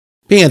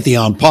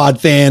Pantheon Pod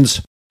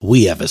fans,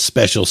 we have a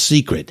special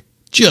secret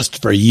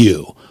just for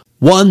you.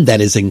 One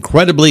that is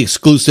incredibly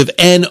exclusive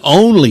and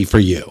only for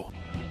you.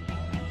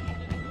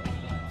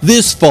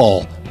 This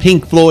fall,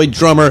 Pink Floyd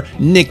drummer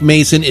Nick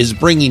Mason is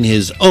bringing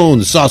his own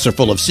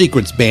Saucerful of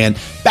Secrets band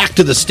back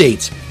to the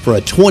States for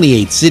a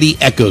 28-city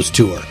Echoes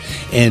tour,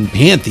 and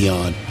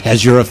Pantheon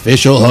has your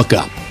official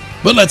hookup.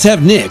 But let's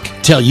have Nick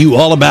tell you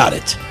all about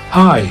it.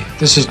 Hi,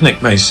 this is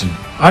Nick Mason.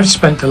 I've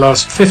spent the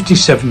last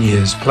 57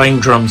 years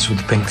playing drums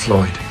with Pink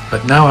Floyd,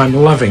 but now I'm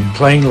loving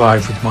playing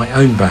live with my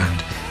own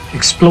band,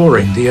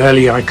 exploring the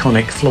early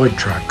iconic Floyd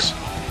tracks.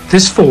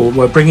 This fall,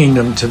 we're bringing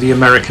them to the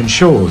American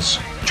shores.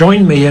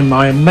 Join me and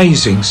my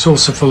amazing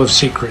Saucerful of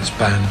Secrets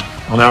band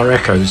on our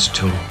Echoes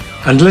tour.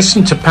 And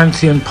listen to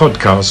Pantheon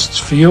podcasts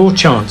for your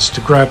chance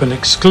to grab an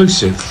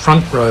exclusive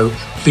front row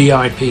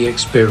VIP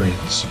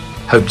experience.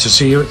 Hope to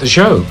see you at the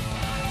show.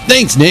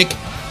 Thanks, Nick.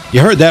 You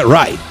heard that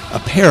right. A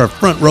pair of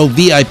front row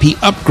VIP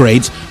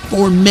upgrades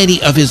for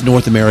many of his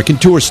North American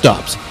tour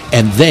stops,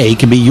 and they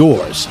can be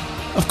yours.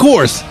 Of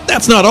course,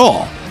 that's not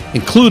all.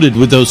 Included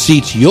with those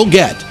seats, you'll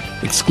get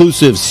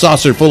exclusive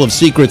Saucerful of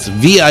Secrets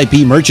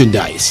VIP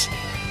merchandise,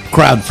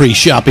 crowd-free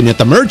shopping at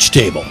the merch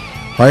table,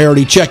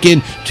 priority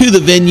check-in to the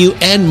venue,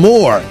 and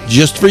more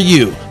just for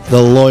you, the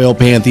loyal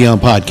Pantheon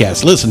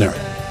Podcast listener.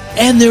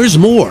 And there's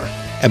more.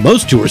 At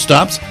most tour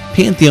stops,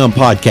 Pantheon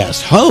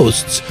Podcast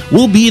hosts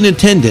will be in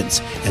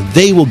attendance, and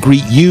they will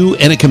greet you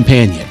and a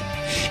companion.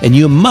 And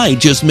you might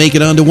just make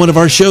it onto one of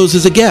our shows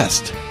as a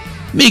guest.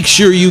 Make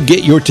sure you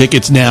get your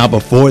tickets now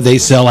before they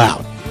sell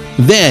out.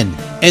 Then,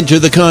 enter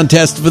the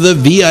contest for the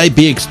VIP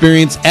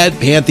experience at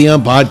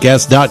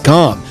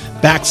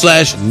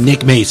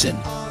pantheonpodcast.com/Nick Mason.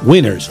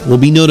 Winners will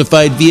be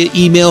notified via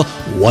email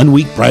 1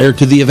 week prior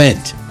to the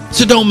event.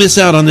 So don't miss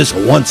out on this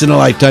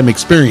once-in-a-lifetime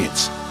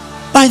experience.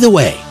 By the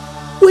way,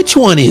 which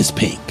one is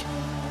Pink?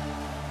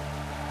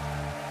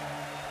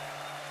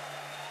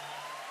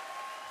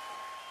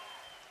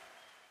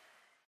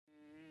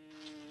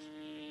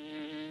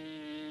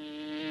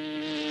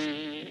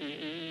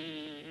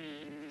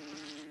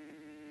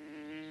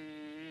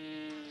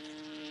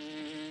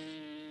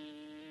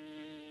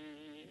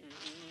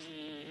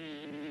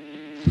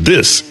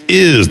 This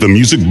is the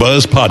Music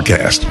Buzzz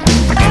Podcast.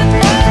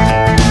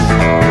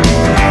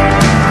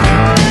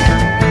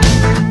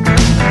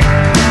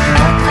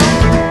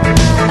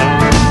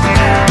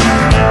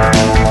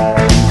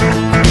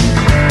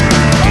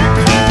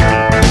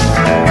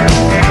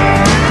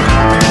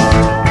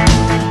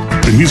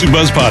 The Music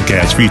Buzzz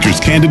Podcast features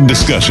candid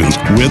discussions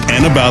with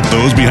and about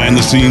those behind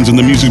the scenes in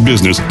the music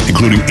business,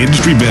 including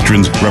industry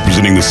veterans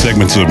representing the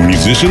segments of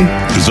musician,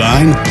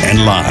 design,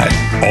 and live.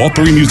 All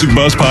three Music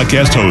Buzzz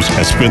Podcast hosts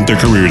have spent their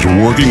careers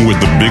working with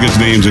the biggest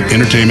names in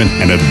entertainment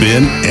and have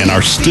been and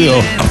are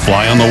still a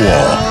fly on the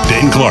wall.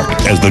 Dane Clark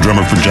as the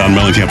drummer for John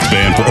Mellencamp's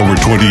band for over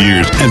 20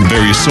 years and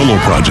various solo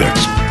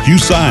projects.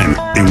 Hugh, Syme,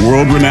 a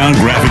world-renowned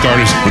graphic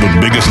artist for the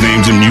biggest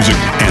names in music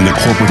and the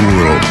corporate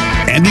world.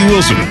 Andy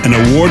Wilson, an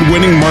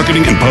award-winning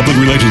marketing and public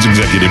relations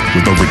executive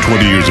with over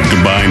 20 years of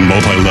combined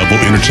multi-level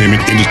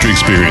entertainment industry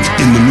experience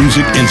in the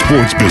music and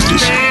sports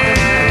business.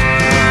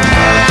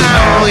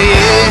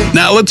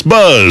 Now let's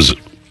buzz.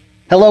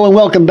 Hello and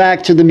welcome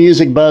back to the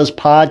Music Buzzz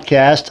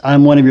Podcast.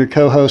 I'm one of your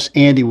co-hosts,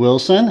 Andy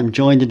Wilson. I'm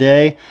joined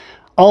today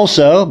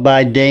also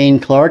by Dane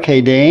Clark.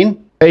 Hey,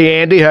 Dane.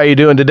 Hey, Andy. How you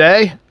doing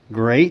today?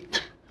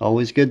 Great.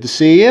 Always good to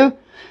see you.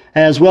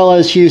 As well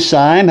as Hugh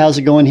Syme. How's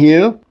it going,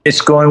 Hugh?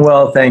 It's going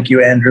well. Thank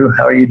you, Andrew.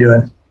 How are you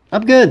doing?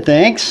 I'm good,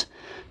 thanks.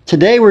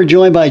 Today we're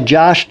joined by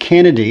Josh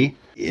Kennedy.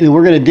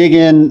 We're going to dig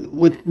in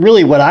with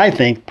really what I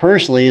think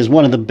personally is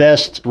one of the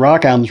best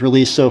rock albums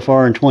released so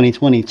far in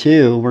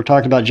 2022. We're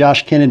talking about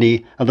Josh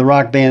Kennedy of the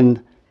rock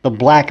band The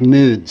Black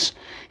Moods.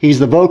 He's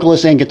the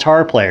vocalist and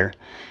guitar player.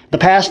 The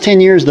past 10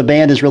 years, the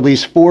band has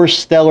released 4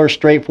 stellar,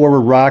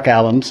 straightforward rock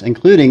albums,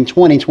 including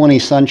 2020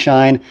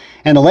 Sunshine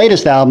and the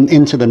latest album,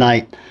 Into the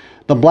Night.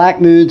 The Black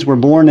Moods were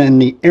born in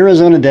the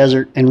Arizona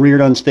desert and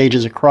reared on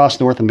stages across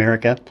North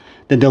America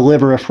that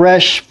deliver a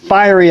fresh,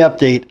 fiery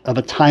update of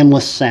a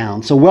timeless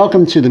sound. So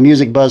welcome to the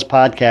Music Buzzz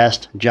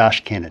Podcast,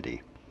 Josh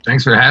Kennedy.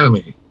 Thanks for having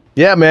me.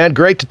 Yeah, man.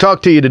 Great to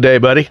talk to you today,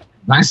 buddy.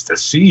 Nice to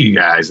see you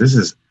guys. This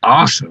is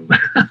awesome.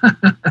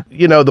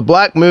 You know, the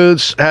Black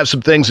Moods have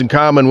some things in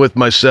common with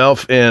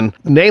myself, and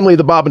namely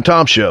the Bob and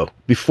Tom Show.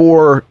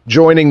 Before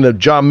joining the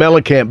John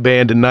Mellencamp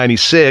band in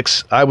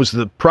 '96, I was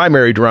the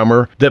primary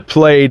drummer that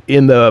played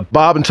in the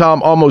Bob and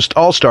Tom Almost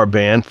All-Star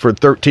Band for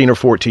 13 or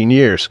 14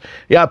 years.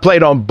 Yeah, I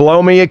played on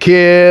Blow Me a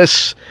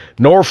Kiss,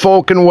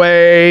 Norfolk and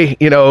Way,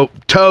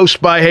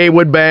 Toast by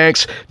Haywood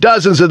Banks,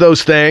 dozens of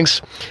those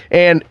things.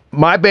 And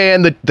my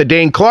band, the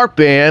Dane Clark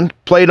Band,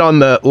 played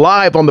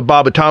live on the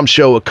Bob and Tom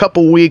Show a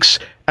couple weeks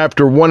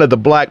after one of the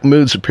Black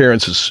Moods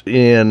appearances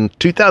in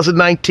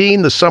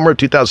 2019, the summer of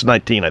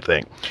 2019, I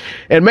think.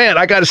 And man,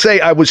 I got to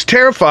say, I was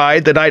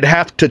terrified that I'd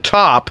have to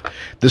top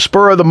the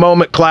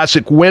spur-of-the-moment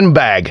classic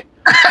Windbag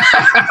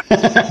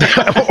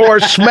or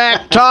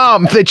Smack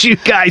Tom that you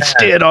guys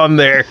did on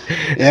there.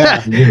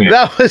 Yeah.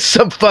 That was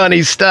some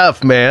funny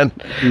stuff, man.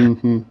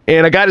 Mm-hmm.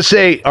 And I got to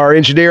say, our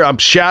engineer, I'm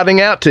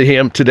shouting out to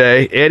him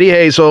today, Eddie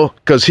Hazel,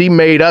 because he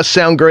made us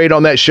sound great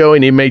on that show,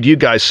 and he made you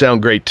guys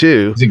sound great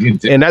too.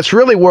 And that's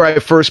really where I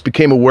first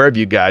became aware of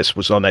you guys,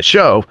 was on that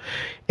show.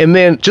 And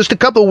then just a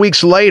couple of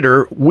weeks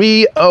later,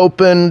 we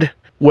opened,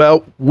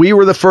 well, we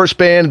were the first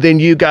band, then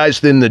you guys,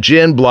 then the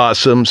Gin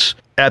Blossoms,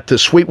 at the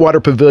Sweetwater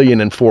Pavilion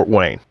in Fort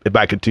Wayne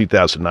back in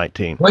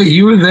 2019. Wait,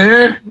 you were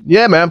there?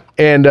 Yeah, man.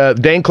 And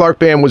Dane Clark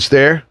Band was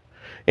there.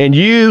 And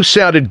you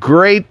sounded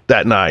great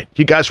that night.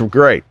 You guys were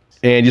great.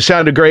 And you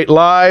sounded great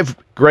live,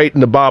 great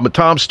in the Bob and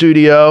Tom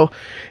studio,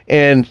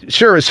 and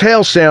sure as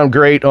hell sound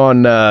great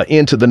on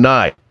Into the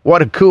Night.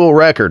 What a cool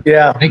record.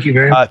 Yeah. Thank you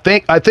very much.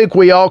 I think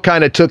we all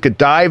kind of took a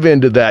dive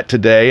into that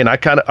today, and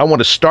I want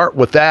to start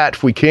with that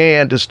if we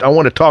can. I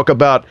want to talk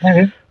about,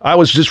 I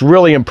was just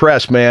really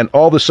impressed, man.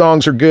 All the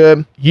songs are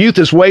good. Youth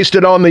is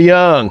wasted on the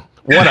young.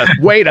 What a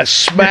way to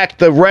smack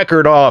the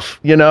record off,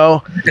 you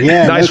know?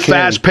 Yeah, nice no kidding.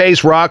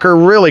 fast-paced rocker,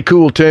 really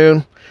cool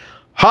tune.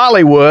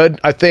 Hollywood,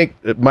 I think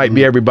it might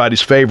be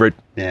everybody's favorite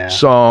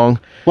song.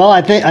 Well,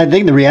 I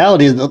think the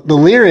reality is the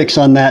lyrics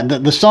on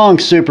that, the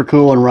song's super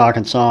cool and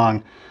rockin'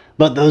 song,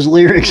 but those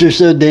lyrics are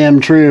so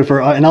damn true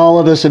and all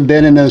of us have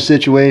been in those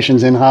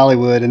situations in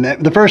Hollywood. And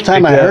the first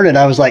time I heard it,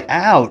 I was like,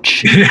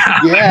 ouch.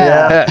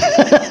 Yeah.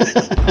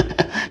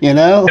 You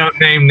know? Don't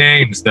name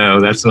names though.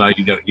 That's why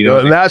you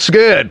don't. That's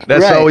good.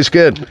 That's always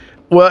good.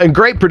 Well, and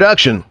great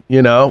production,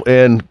 you know,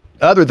 and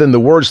other than the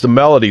words, the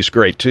melody's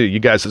great too. You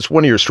guys, it's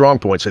one of your strong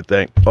points, I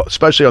think,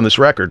 especially on this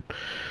record.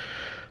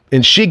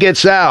 And She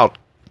Gets Out,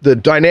 the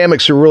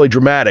dynamics are really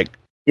dramatic.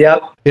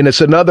 Yep. And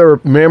it's another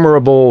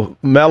memorable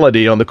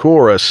melody on the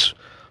chorus.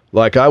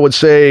 Like I would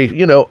say,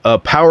 you know, a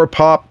power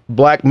pop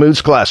Black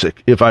Moods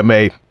classic, if I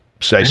may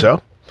say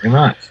so. Very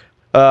much.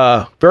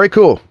 Very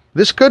cool.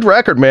 This is a good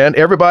record, man.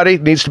 Everybody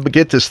needs to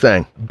get this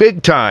thing.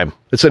 Big time.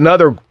 It's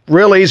another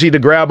real easy to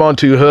grab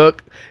onto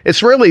hook.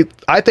 It's really,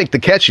 I think, the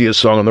catchiest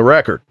song on the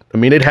record. I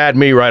mean, it had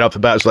me right off the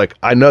bat. It's like,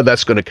 I know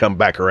that's going to come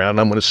back around.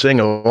 I'm going to sing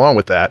along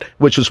with that,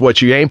 which is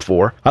what you aim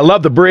for. I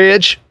love the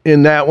bridge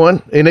in that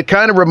one, and it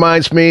kind of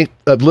reminds me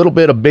a little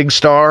bit of Big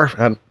Star.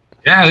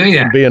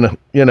 Yeah.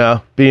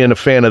 Being a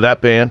fan of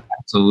that band.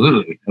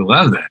 Absolutely. I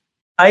love that.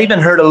 I even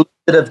heard a little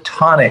bit of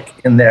Tonic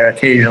in there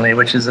occasionally,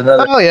 which is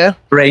another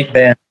great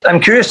band. I'm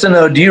curious to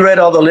know, do you write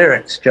all the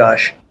lyrics,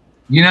 Josh?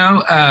 You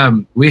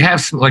know, we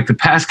have some, like the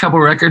past couple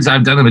records,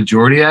 I've done the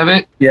majority of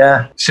it.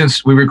 Yeah.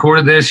 Since we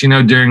recorded this, you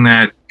know, during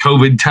that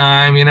COVID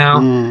time, you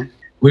know,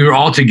 we were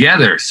all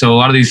together. So a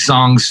lot of these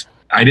songs,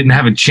 I didn't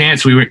have a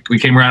chance. We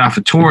came right off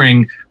of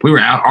touring. We were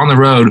out on the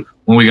road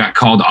when we got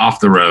called off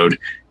the road,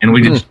 and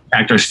we just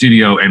packed our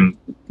studio and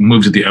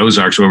moved to the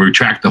Ozarks where we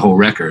tracked the whole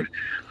record.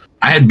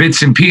 I had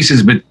bits and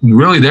pieces, but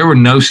really there were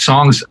no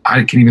songs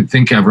I can even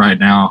think of right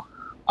now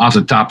off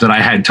the top that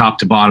I had top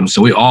to bottom.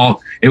 So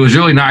it was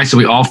really nice that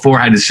we all four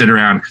had to sit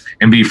around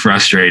and be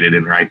frustrated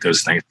and write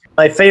those things.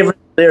 My favorite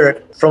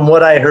lyric from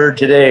what I heard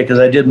today, because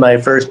I did my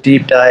first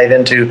deep dive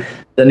into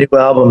the new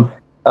album,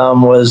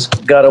 was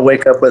 "Gotta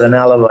Wake Up with an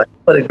Alibi."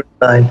 What a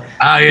great line.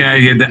 Oh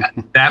yeah,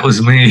 that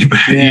was me. But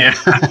yeah.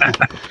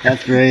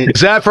 That's great. Is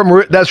that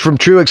that's from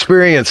True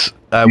Experience?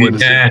 I would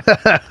say.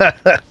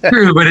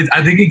 True, but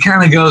I think it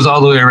kind of goes all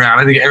the way around.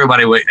 I think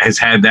everybody has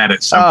had that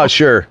at some point.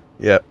 Sure.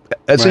 Yeah.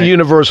 That's a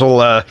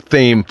universal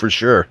theme for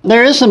sure.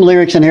 There is some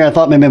lyrics in here I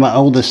thought maybe my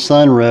oldest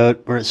son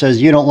wrote where it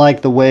says, "You don't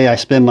like the way I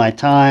spend my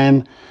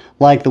time,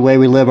 like the way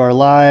we live our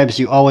lives.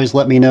 You always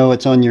let me know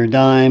it's on your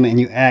dime, and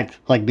you act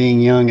like being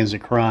young is a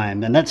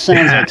crime." And that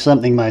sounds like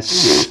something my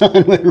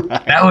son would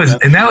write. That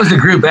was a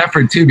group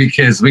effort too,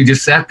 because we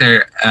just sat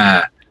there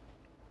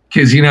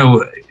because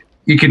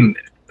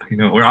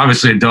we're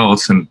obviously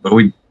adults, but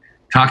we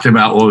talked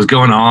about what was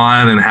going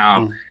on and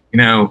how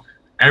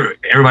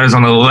everybody's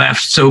on the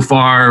left so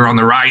far, or on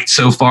the right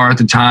so far at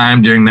the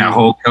time during that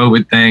whole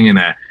COVID thing,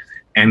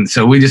 and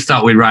so we just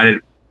thought we'd write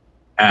it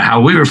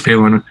how we were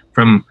feeling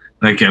from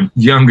like a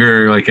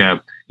younger, like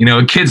a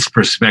kid's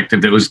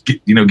perspective that was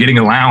getting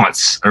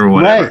allowance or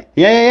whatever. Right.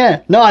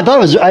 Yeah. No, I thought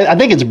it was. I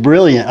think it's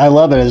brilliant. I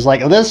love it. It's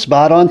like, that's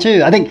spot on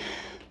too. I think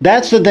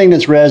that's the thing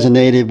that's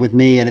resonated with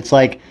me, and it's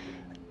like,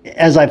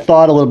 as I've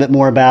thought a little bit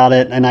more about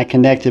it and I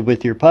connected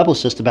with your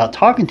publicist about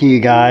talking to you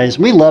guys,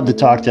 we love to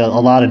talk to a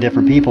lot of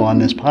different people on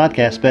this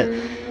podcast, but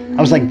I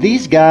was like,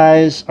 these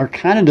guys are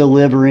kind of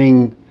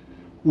delivering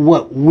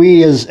what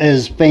we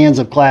as fans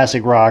of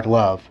classic rock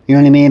love. You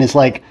know what I mean? It's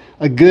like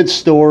a good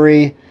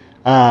story,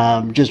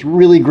 just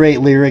really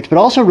great lyrics, but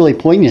also really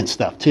poignant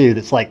stuff too.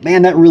 That's like,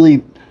 man,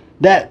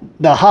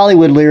 the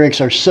Hollywood lyrics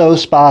are so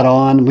spot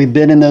on. We've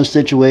been in those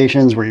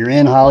situations where you're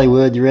in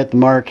Hollywood, you're at the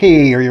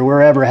Marquee, or you're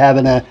wherever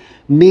having a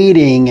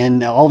meeting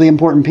and all the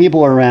important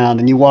people are around,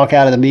 and you walk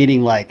out of the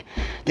meeting like,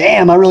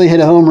 damn, I really hit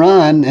a home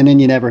run, and then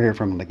you never hear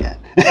from them again.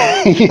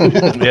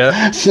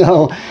 Yeah.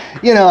 So,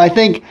 I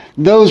think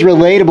those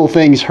relatable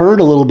things hurt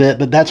a little bit,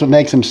 but that's what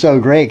makes them so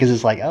great, because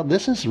it's like, oh,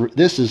 this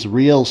is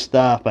real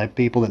stuff by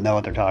people that know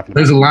what they're talking about.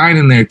 There's a line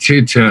in there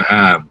too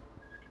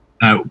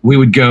we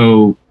would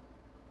go,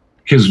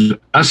 because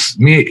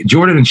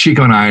Jordan and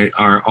Chico and I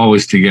are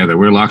always together.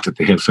 We're locked at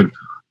the hip. So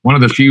one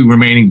of the few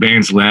remaining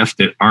bands left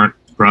that aren't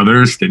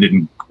brothers, that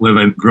didn't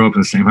grow up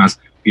in the same house,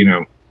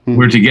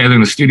 we're together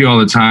in the studio all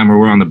the time, or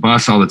we're on the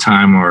bus all the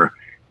time, or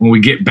when we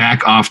get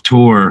back off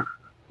tour,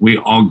 we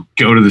all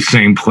go to the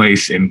same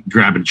place and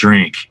grab a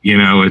drink.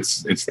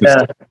 It's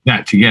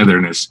that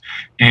togetherness.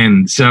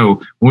 And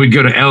so when we'd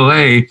go to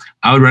LA,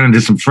 I would run into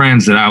some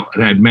friends that I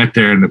had met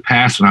there in the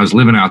past when I was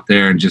living out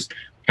there, and just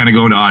kind of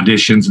going to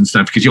auditions and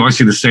stuff, because you always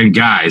see the same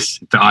guys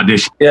at the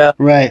audition. Yeah,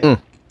 right.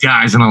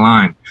 Guys in a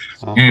line.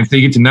 Oh. And if they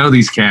get to know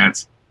these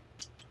cats,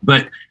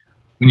 but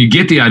when you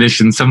get the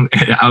audition,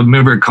 I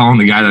remember calling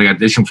the guy that I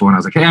auditioned for, and I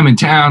was like, hey, I'm in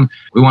town.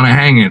 We want to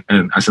hang it.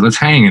 And I said, let's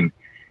hang. And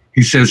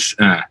he says,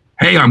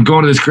 hey, I'm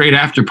going to this great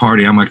after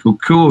party. I'm like, well,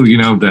 cool. Me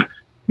and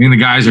the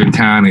guys are in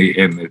town,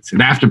 and it's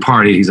an after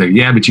party. He's like,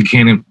 yeah, but you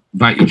can't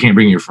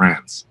bring your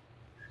friends.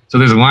 So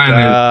there's a line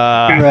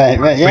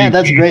there. Right. Yeah,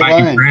 that's a great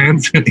line.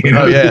 Friends,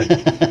 Oh, yeah.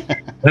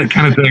 That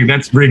kind of thing.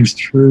 That rings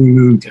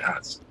true to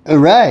us.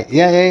 Right.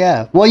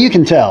 Yeah. Well, you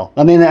can tell.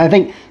 I mean, I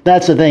think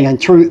that's the thing. And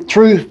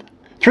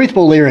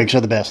truthful lyrics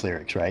are the best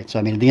lyrics, right? So,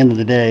 I mean, at the end of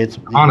the day, it's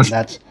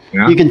honest.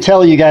 You can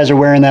tell you guys are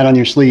wearing that on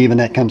your sleeve, and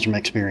that comes from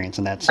experience.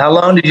 And that's. How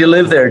long did you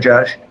live there,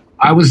 Josh?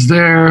 I was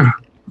there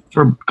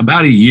for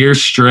about a year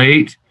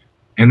straight,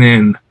 and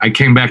then I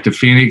came back to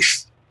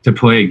Phoenix to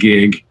play a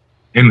gig.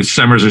 And the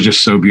summers are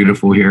just so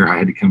beautiful here. I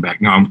had to come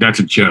back. No, that's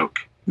a joke.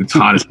 It's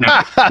hot as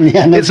hell.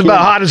 It's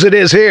about hot as it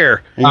is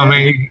here. I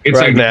mean, it's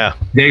right like now.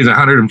 Days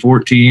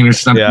 114 or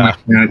something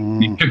like that.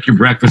 You cook your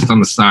breakfast on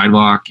the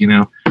sidewalk,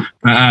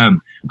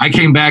 I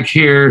came back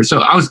here.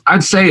 So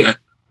I'd say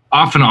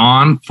off and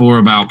on for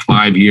about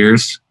 5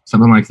 years,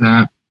 something like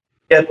that.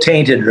 Get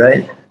tainted,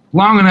 right?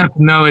 Long enough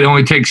to know it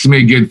only takes me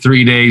a good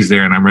 3 days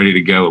there, and I'm ready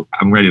to go.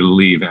 I'm ready to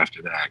leave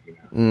after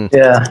that.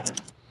 Yeah.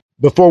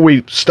 Before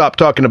we stop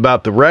talking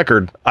about the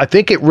record, I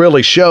think it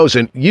really shows,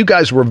 and you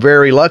guys were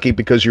very lucky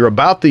because you're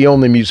about the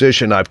only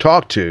musician I've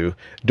talked to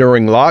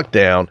during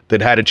lockdown that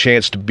had a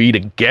chance to be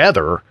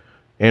together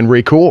and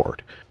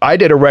record. I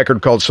did a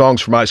record called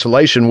Songs from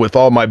Isolation with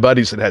all my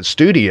buddies that had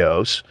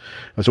studios.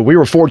 And so we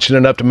were fortunate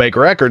enough to make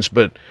records,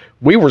 but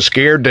we were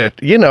scared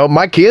that,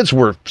 my kids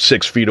were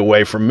 6 feet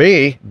away from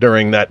me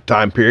during that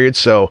time period.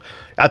 So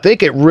I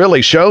think it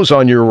really shows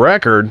on your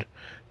record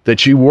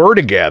that you were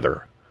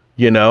together.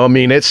 I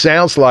mean, it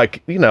sounds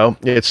like,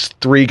 it's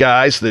three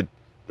guys that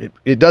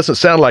it doesn't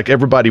sound like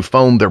everybody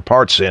phoned their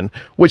parts in,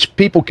 which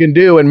people can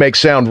do and make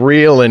sound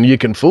real, and you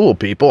can fool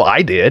people.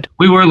 I did.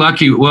 We were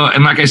lucky. Well,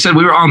 and like I said,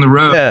 we were on the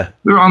road. Yeah.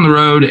 We were on the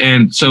road,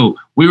 and so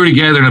we were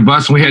together in a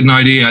bus, and we had no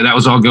idea that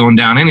was all going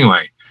down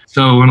anyway.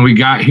 So when we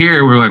got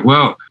here, we were like,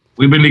 well,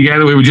 we've been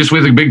together. We were just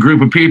with a big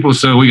group of people,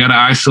 so we got to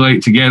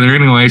isolate together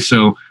anyway.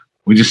 So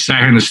we just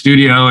sat here in the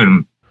studio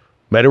and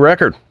made a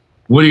record.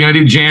 What are you going to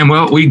do, jam?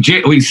 Well, we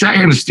sat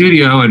here in the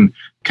studio and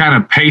kind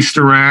of paced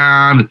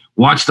around,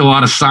 watched a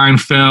lot of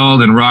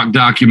Seinfeld and rock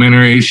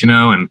documentaries,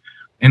 and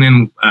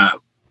then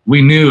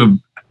we knew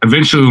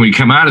eventually when we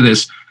come out of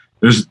this,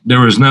 there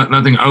was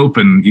nothing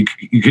open.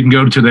 You couldn't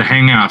go to the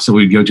hangouts, so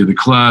we'd go to the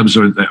clubs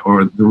or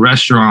the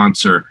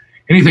restaurants or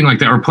anything like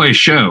that, or play a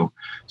show.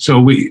 So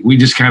we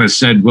just kind of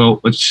said, well,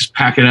 let's just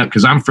pack it up,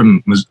 because I'm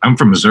from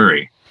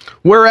Missouri.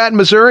 Where at in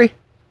Missouri?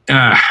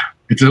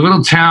 It's a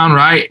little town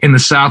right in the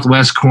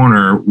southwest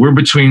corner. We're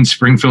between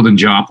Springfield and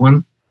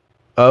Joplin.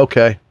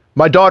 Okay.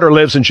 My daughter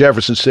lives in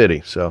Jefferson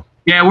City, so.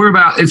 Yeah,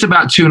 it's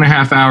about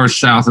 2.5 hours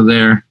south of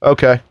there.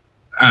 Okay.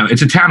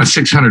 It's a town of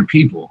 600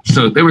 people.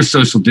 So they were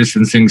social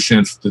distancing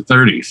since the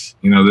 30s.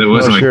 There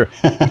was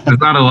there's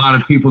not a lot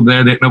of people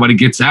there that nobody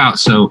gets out.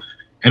 So,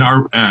 and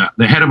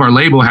the head of our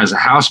label has a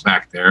house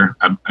back there,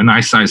 a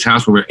nice sized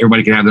house where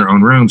everybody can have their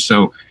own room.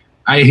 So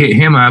I hit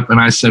him up and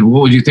I said,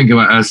 what would you think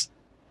about us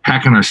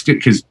packing our studio?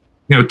 Because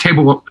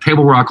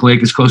Table Rock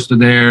Lake is close to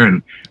there,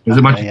 and there's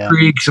a bunch of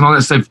creeks and all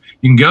that stuff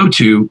you can go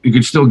to. You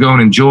could still go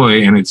and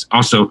enjoy, and it's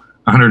also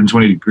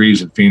 120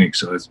 degrees in Phoenix,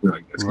 so it's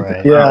like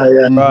right.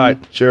 Right,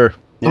 sure.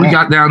 So we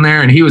got down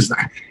there, and he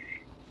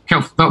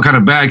felt kind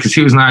of bad because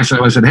he was nice.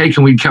 So I said, "Hey,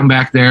 can we come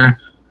back there?"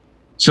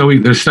 So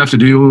there's stuff to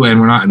do, and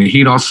we're not in the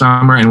heat all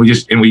summer, and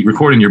we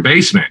record in your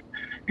basement.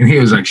 And he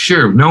was like,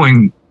 "Sure,"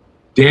 knowing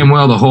damn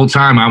well the whole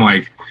time I'm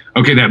like,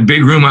 "Okay, that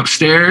big room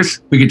upstairs,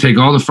 we could take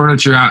all the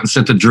furniture out and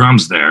set the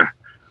drums there.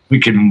 We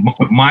could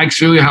put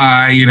mics really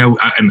high,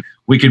 and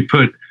we could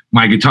put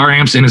my guitar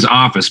amps in his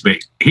office." But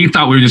he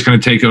thought we were just going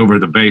to take over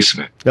the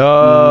basement.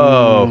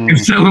 Oh. And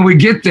so when we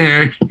get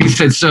there, he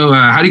said, "So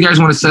how do you guys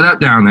want to set up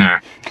down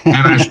there?" And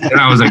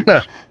I was like,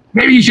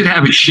 maybe you should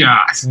have a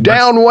shot.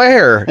 Down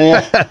where?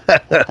 Yeah.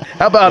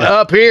 How about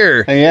up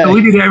here? Yeah. So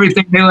we did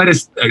everything. They let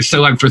us.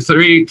 So like for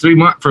three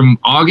months, from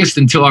August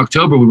until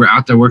October, we were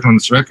out there working on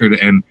this record,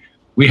 and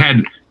we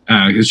had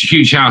it was a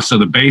huge house. So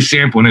the bass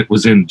amp, when it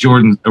was in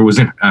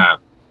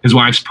his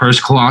wife's purse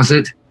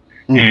closet,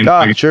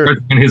 and sure.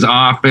 in his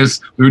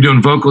office, we were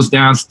doing vocals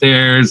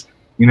downstairs.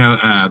 You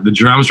know, the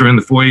drums were in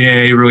the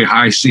foyer, really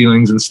high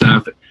ceilings and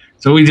stuff.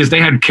 So they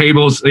had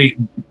cables. They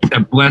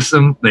bless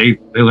them. They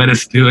let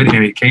us do it,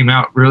 and it came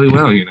out really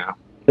well. You know.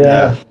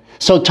 Yeah.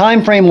 So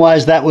time frame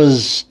wise, that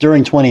was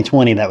during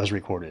 2020 that was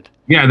recorded.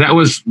 Yeah, that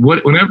was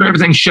whenever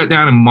everything shut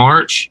down in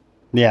March.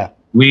 Yeah.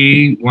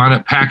 We wound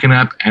up packing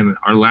up, and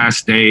our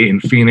last day in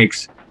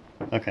Phoenix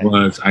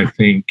was, I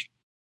think,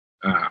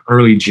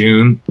 early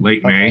June,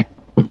 late May.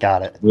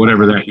 Got it.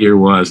 Whatever that year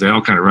was. They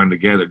all kind of run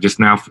together. Just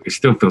now, it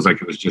still feels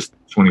like it was just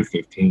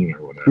 2015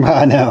 or whatever.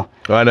 I know.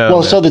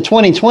 Well, so the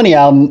 2020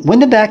 album, when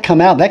did that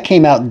come out? That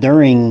came out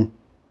during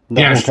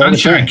the whole COVID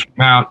Sunshine thing.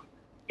 came out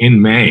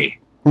in May.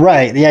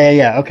 Right.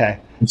 Yeah. Okay.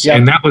 Yep.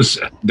 And that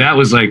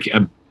was like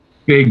a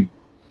big,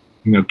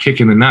 kick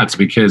in the nuts,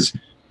 because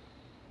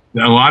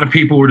a lot of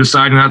people were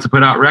deciding not to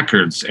put out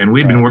records, and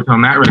we'd been working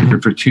on that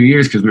record for 2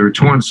 years because we were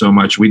touring so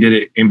much. We did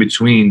it in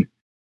between.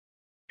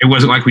 It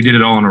wasn't like we did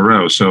it all in a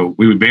row. So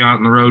we would be out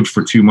on the road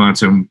for 2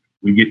 months, and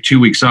we'd get 2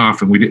 weeks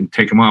off, and we didn't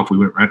take them off. We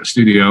went right to the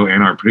studio,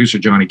 and our producer,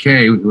 Johnny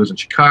Kay, who was in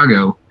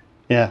Chicago,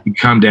 he'd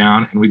come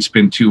down, and we'd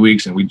spend 2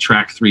 weeks, and we'd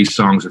track 3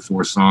 songs or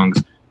 4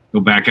 songs, go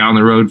back out on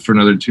the road for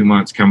another 2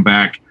 months, come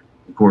back,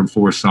 record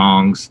 4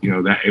 songs.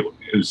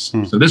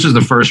 So this was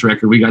the first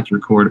record we got to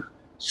record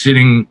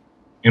sitting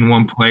in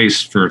one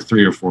place for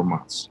 3 or 4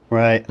 months.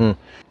 Right.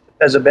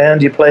 As a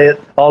band, you play it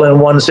all in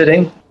one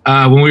sitting?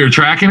 When we were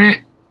tracking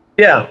it?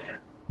 Yeah.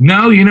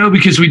 No,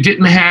 because we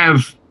didn't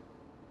have,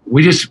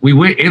 we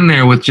went in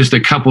there with just a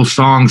couple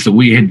songs that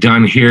we had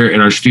done here at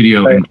our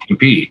studio in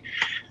Tempe.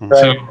 Right.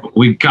 So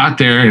we got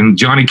there, and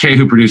Johnny Kay,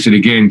 who produced it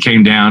again,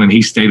 came down, and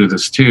he stayed with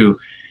us too.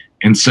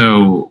 And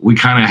so we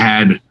kind of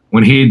had,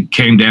 when he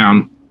came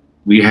down,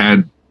 we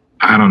had,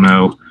 I don't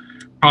know,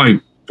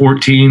 probably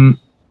 14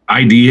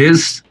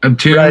 ideas of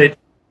tunes, right,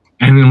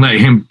 and then let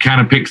him kind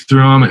of pick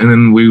through them, and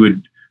then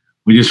we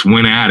just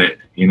went at it,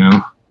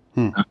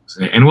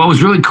 And what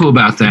was really cool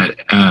about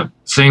that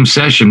same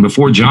session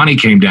before Johnny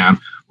came down,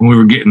 when we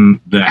were getting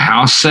the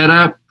house set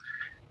up,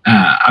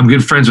 I'm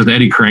good friends with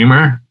Eddie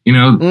Kramer. I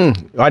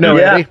know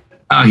Eddie.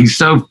 He's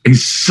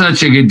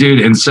such a good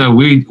dude, and so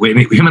him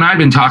and I had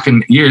been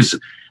talking years,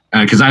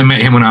 because I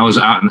met him when I was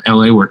out in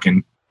LA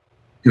working,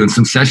 doing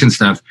some session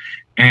stuff,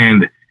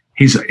 and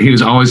he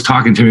was always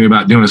talking to me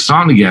about doing a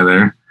song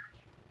together.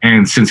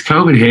 And since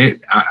COVID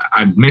hit,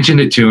 I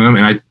mentioned it to him,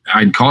 and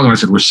I'd called him. I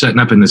said, "We're setting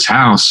up in this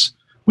house.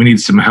 We need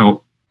some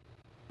help.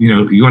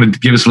 You want to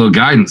give us a little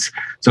guidance."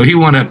 So we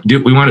wound up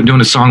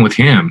doing a song with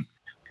him,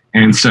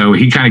 and so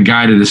he kind of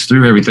guided us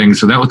through everything.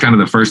 So that was kind of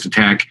the first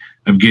attack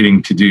of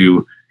getting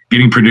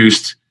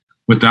produced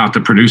without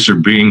the producer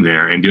being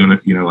there and doing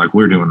it, like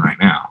we're doing right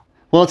now.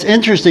 Well, it's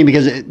interesting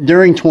because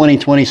during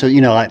 2020, so,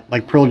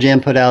 like Pearl Jam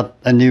put out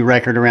a new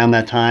record around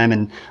that time,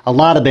 and a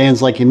lot of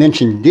bands, like you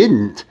mentioned,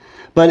 didn't.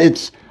 But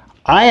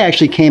I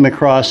actually came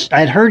across, I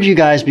had heard you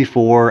guys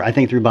before, I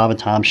think through Bob and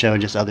Tom Show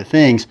and just other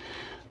things,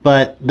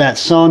 but that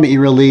song that you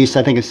released,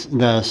 I think it's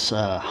the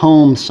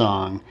Home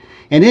song,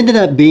 and ended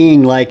up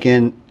being like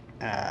in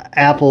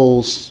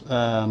Apple's,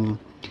 Apple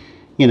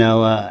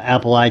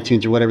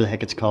iTunes or whatever the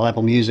heck it's called,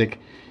 Apple Music,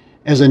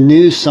 as a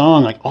new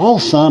song, like all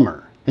summer.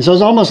 And so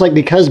it's almost like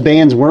because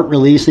bands weren't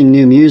releasing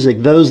new music,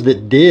 those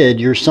that did,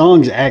 your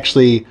songs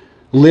actually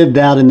lived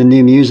out in the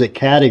new music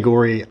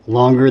category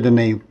longer than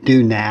they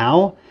do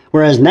now.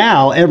 Whereas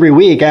now, every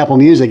week, Apple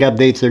Music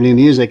updates their new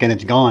music and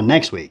it's gone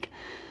next week.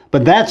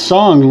 But that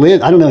song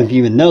lived, I don't know if you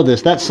even know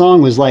this, that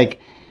song was like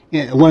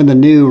one of the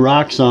new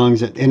rock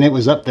songs, and it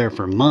was up there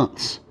for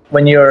months.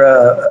 When you're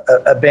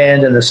a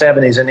band in the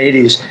 70s and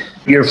 80s,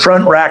 you're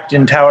front racked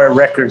in Tower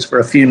Records for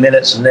a few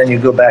minutes, and then you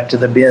go back to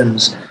the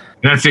bins.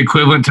 That's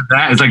equivalent to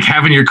that. It's like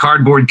having your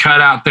cardboard cut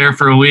out there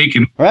for a week.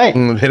 Right.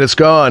 And it's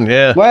gone,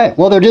 yeah. Right.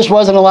 Well, there just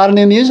wasn't a lot of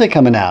new music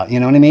coming out,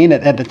 you know what I mean,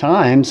 at the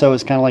time. So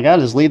it's kind of like, I'll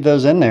just leave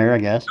those in there, I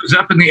guess. It was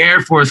up in the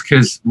air for us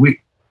because we,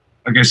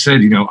 like I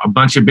said, a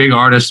bunch of big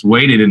artists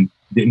waited and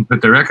didn't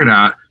put their record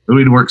out. But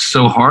we'd worked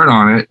so hard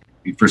on it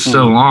for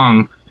so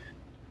long.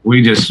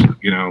 We just,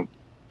 it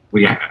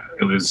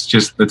was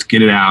just, let's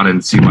get it out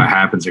and see what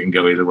happens. It can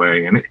go either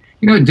way. And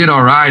it did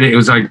all right. It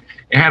was like,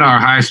 it had our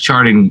highest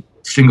charting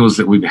singles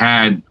that we've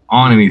had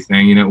on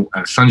anything.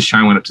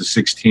 Sunshine went up to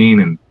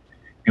 16,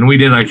 and we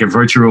did like a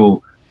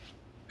virtual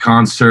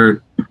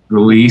concert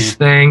release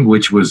thing,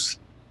 which was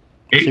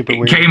it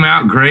came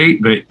out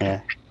great, but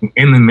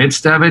in the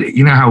midst of it,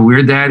 how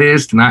weird that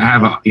is to not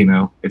have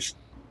it's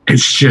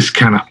just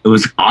kind of, it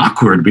was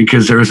awkward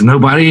because there was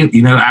nobody.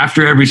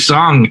 After every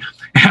song,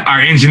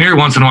 our engineer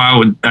once in a while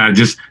would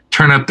just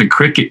turn up the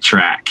cricket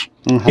track.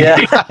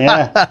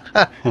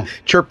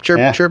 Chirp,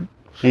 chirp, chirp.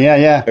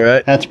 Yeah.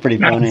 Right. That's pretty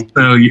funny.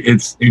 So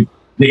it's the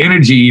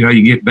energy,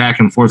 you get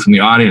back and forth from the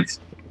audience.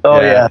 Oh,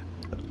 yeah.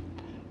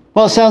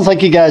 Well, it sounds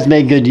like you guys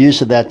made good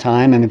use of that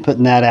time. I mean,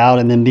 putting that out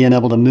and then being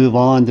able to move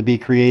on to be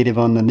creative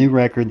on the new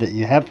record that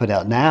you have put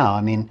out now.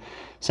 I mean,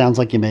 sounds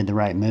like you made the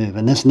right move.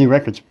 And this new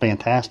record's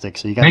fantastic,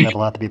 so you guys have a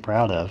lot to be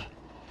proud of.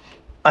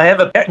 I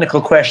have a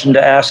technical question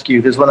to ask you,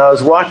 because when I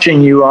was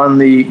watching you on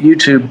the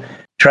YouTube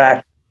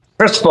track,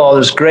 first of all,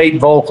 there's great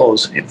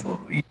vocals.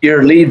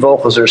 Your lead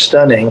vocals are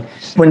stunning.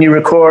 When you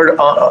record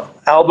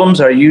albums,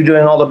 are you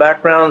doing all the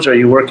backgrounds? Are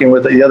you working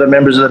with the other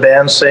members of the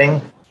band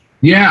sing?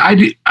 Yeah,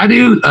 I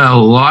do a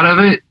lot of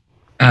it.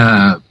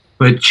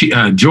 But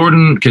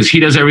Jordan, because he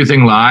does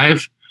everything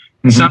live.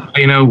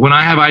 Mm-hmm. When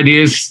I have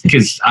ideas,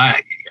 because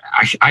I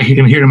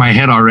can hear it in my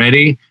head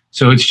already,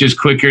 so it's just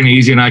quicker and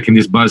easy, and I can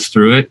just buzz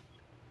through it.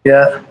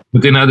 Yeah.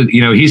 But then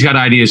he's got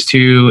ideas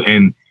too,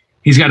 and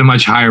he's got a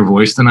much higher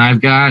voice than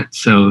I've got,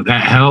 so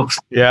that helps.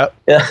 Yeah.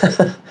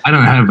 I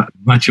don't have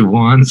much of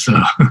one, so.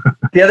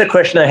 The other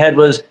question I had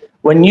was,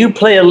 when you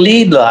play a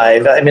lead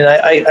live, I mean,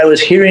 I was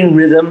hearing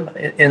rhythm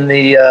in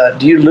the,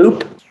 do you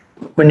loop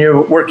when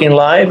you're working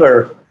live,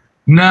 or?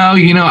 No,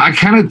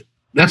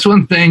 that's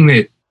one thing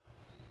that,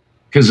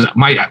 because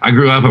I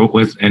grew up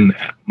with, and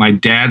my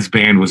dad's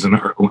band was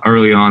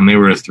early on, they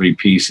were a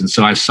 3-piece, and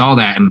so I saw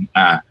that, and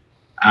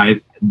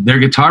their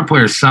guitar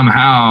player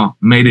somehow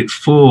made it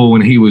full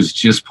when he was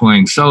just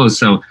playing solos.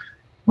 So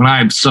when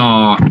I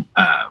saw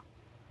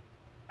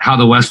How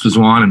the West Was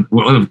Won,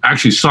 and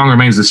actually Song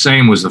Remains the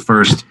Same was the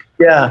first.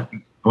 Yeah.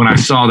 When I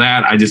saw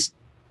that, I just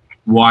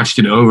watched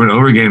it over and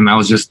over again, and I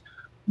was just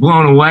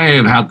blown away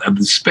of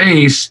the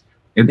space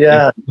and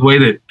the way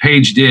that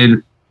Page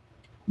did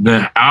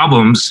the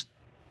albums.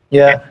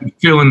 Yeah.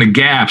 Fill in the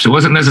gaps. It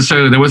wasn't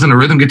necessarily, there wasn't a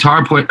rhythm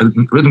guitar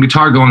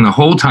going the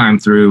whole time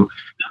through.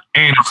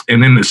 And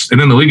then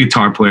the lead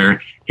guitar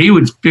player, he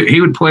would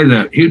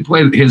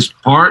play his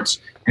parts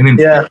and then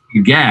fill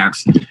the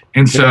gaps.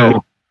 And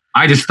so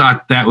I just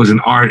thought that was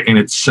an art in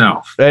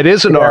itself. That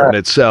is an art in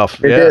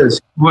itself. It is.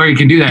 Where you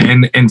can do that.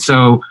 And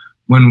so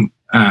when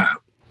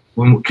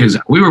because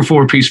we were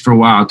 4-piece for a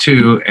while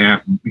too,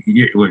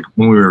 like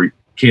when we were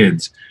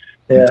kids.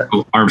 Yeah.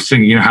 So our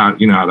singing, you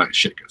know how that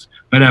shit goes.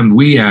 But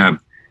we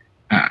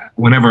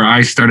whenever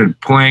I started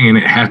playing and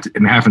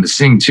having to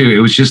sing too, it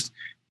was just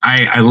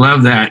I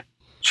love that.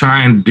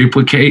 Try and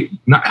duplicate,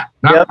 not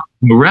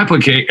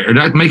replicate, or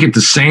not make it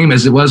the same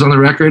as it was on the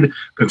record,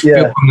 but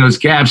fill in those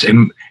gaps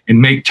and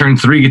turn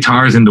 3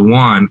 guitars into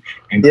one,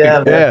 and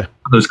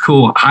those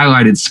cool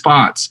highlighted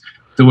spots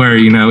to where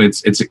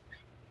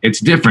it's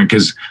different,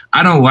 because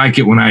I don't like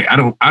it when I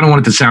don't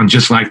want it to sound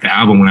just like the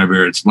album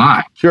whenever it's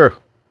live. Sure.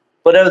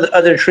 What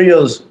other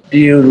trios do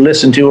you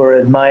listen to or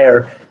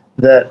admire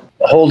that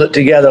hold it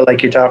together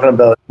like you're talking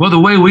about? Well, the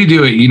way we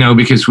do it,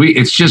 because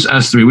it's just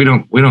us 3. We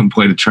don't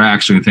play the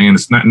tracks or anything, and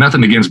it's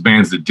nothing against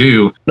bands that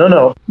do.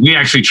 No. We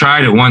actually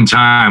tried it one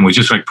time with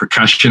just like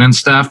percussion and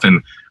stuff,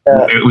 and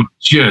it was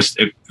just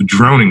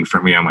droning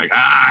for me. I'm like,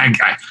 I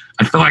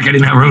feel like I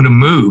didn't have room to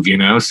move,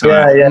 So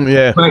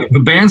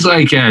But bands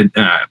like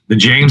the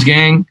James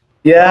Gang.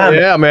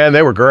 Yeah, man,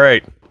 they were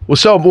great.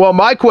 Well,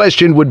 my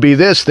question would be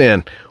this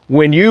then: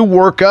 when you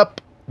work up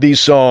these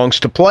songs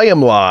to play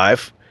them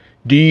live,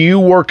 do you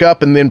work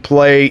up and then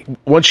play,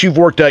 once you've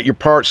worked out your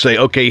parts, say,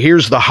 okay,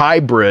 here's the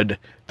hybrid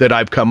that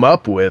I've come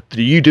up with?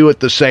 Do you do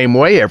it the same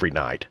way every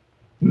night?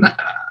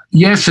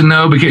 Yes and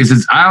no,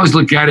 because I always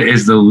look at it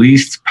as the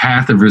least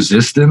path of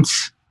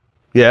resistance.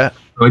 Yeah.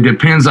 So it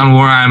depends on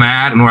where I'm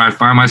at and where I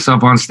find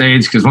myself on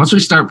stage, because once we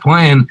start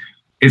playing,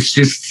 it's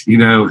just, we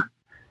kind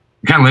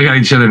of look at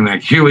each other and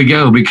like, here we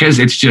go, because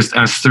it's just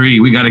us 3.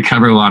 We got to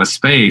cover a lot of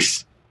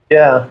space.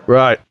 Yeah.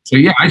 Right. So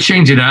I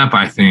change it up,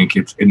 I think.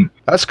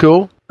 That's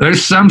cool.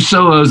 There's some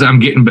solos I'm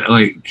getting,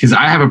 because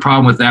I have a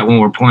problem with that when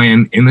we're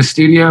playing in the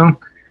studio,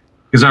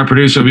 because our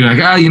producer will be like,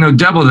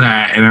 double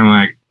that. And I'm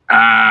like,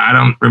 I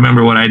don't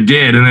remember what I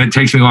did. And then it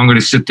takes me longer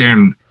to sit there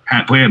and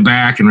play it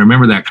back and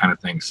remember that kind of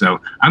thing. So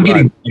I'm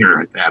getting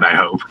better at that, I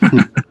hope.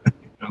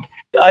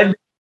 I've been in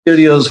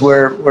studios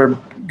where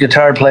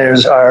guitar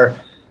players are,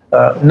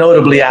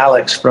 notably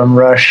Alex from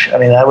Rush. I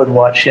mean, I would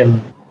watch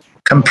him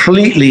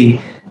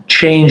completely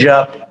change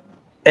up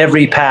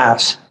every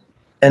pass.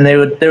 And there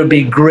would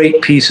be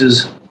great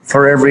pieces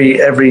for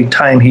every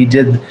time he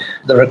did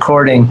the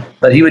recording,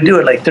 but he would do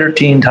it like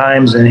 13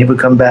 times, and he would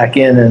come back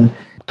in and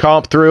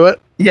comp through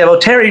it. Yeah, well,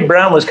 Terry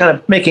Brown was kind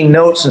of making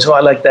notes, and so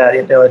I like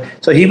that.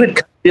 So he would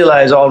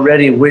realize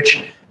already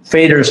which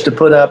faders to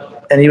put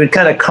up, and he would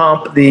kind of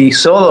comp the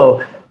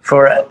solo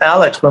for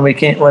Alex when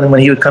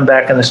he would come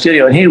back in the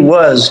studio, and he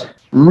was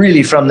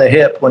really from the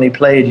hip when he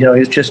played. He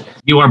was just.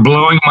 You are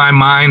blowing my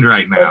mind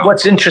right now.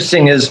 What's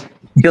interesting is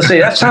he'll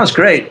say, "That sounds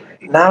great.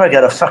 Now I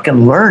got to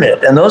fucking learn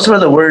it." And those were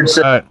the words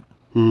that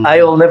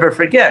I will never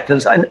forget,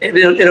 because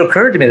it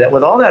occurred to me that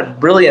with all that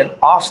brilliant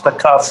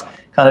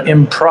off-the-cuff kind of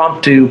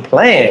impromptu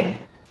playing,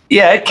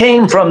 it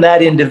came from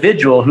that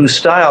individual whose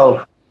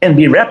style can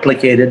be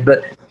replicated.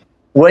 But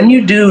when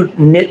you do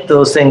knit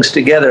those things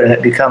together and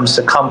it becomes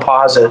the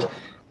composite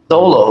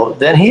solo,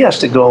 then he has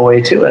to go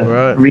away too and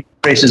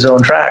retrace his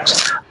own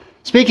tracks.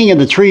 Speaking of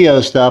the trio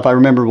stuff, I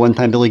remember one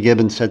time Billy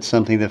Gibbons said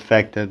something to the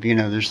effect of,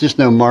 there's just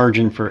no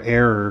margin for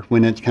error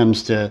when it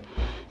comes to,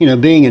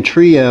 being a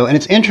trio. And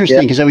it's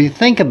interesting because when you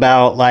think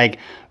about like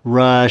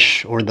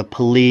Rush or the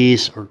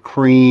Police or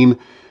Cream,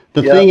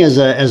 the thing as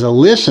a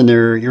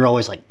listener, you're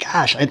always like,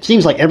 gosh, it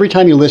seems like every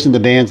time you listen to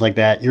bands like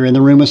that, you're in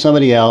the room with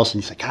somebody else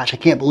and you say, gosh, I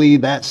can't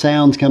believe that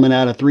sound's coming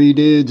out of three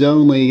dudes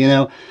only,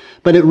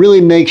 But it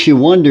really makes you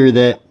wonder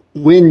that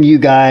when you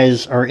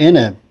guys are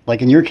in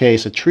like in your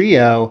case, a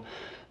trio,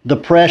 the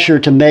pressure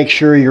to make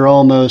sure you're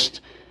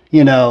almost,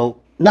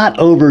 not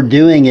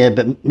overdoing it,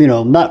 but,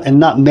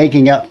 not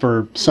making up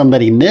for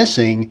somebody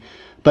missing,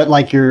 but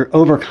like you're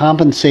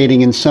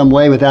overcompensating in some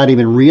way without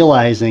even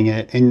realizing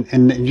it.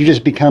 And you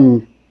just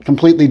become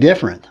completely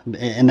different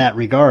in that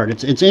regard.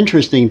 It's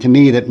interesting to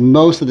me that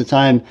most of the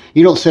time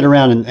you don't sit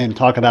around and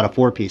talk about a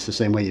 4-piece the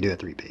same way you do a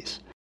 3-piece.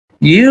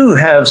 You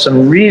have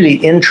some really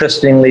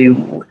interestingly,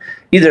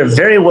 either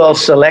very well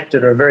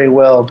selected or very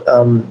well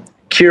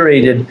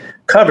curated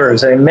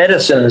covers. I mean,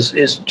 Medicine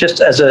is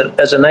just as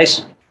a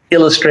nice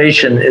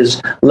illustration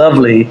is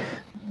lovely.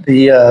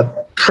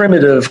 The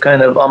primitive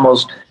kind of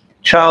almost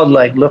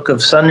childlike look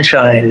of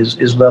Sunshine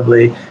is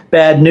lovely.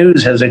 Bad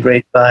News has a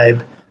great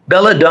vibe.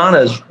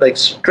 Belladonna's like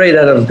straight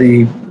out of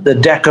the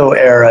Deco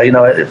era.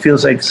 It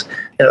feels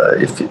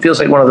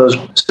like one of those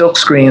silk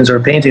screens or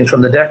paintings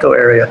from the Deco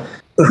area.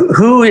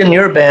 Who in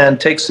your band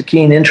takes a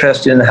keen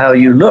interest in how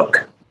you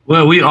look?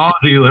 Well, we all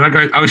do. Like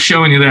I was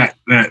showing you that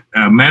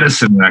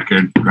Medicine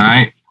record,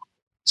 right?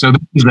 So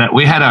this is that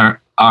we had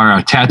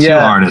our tattoo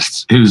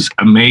artist who's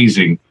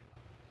amazing.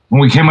 When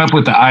we came up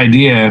with the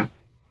idea,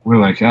 we're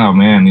like, oh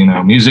man,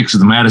 music's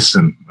the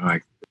medicine.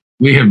 Like,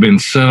 we have been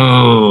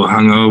so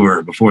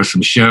hungover before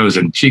some shows,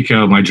 and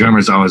Chico, my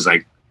drummer's always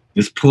like,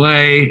 just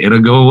play,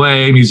 it'll go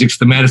away. Music's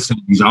the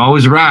medicine. He's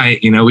always right.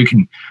 We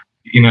can,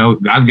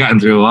 I've gotten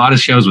through a lot of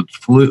shows with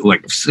flu,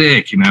 like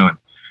sick,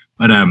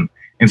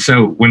 and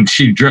so when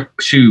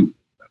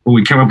when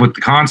we came up with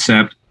the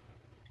concept,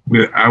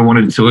 I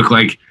wanted it to look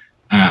like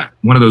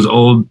one of those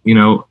old,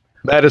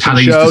 medicine how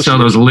they shows. used to sell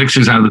those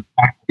elixirs out of the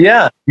back.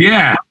 Yeah.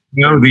 Yeah.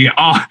 The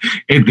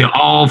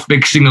all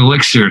fixing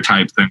elixir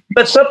type thing.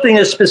 But something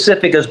as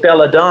specific as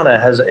Belladonna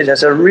has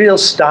a real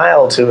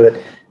style to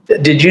it.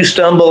 Did you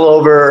stumble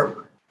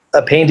over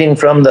a painting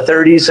from the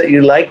 30s that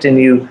you liked and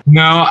you?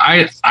 No,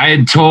 I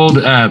had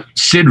told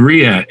Sid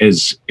Rhea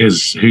is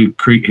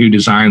who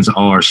designs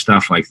all our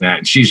stuff like that.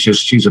 And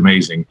she's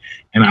amazing.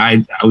 And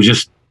I was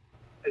just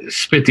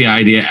spit the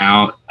idea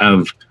out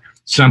of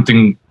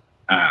something.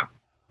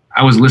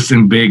 I was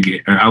listening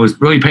big. I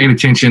was really paying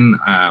attention.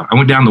 I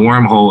went down the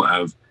wormhole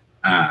of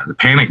the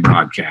Panic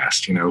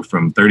broadcast,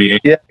 from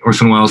 38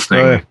 Orson Welles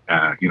thing.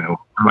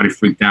 Everybody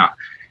freaked out.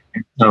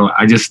 And so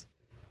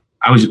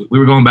we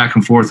were going back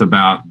and forth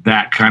about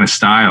that kind of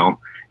style,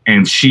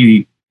 and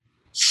she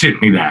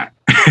sent me that.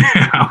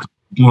 I was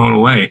blown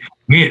away.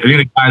 Me and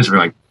the guys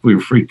were we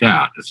were freaked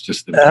out. It's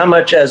just how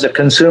much as a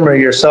consumer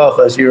yourself,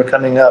 as you were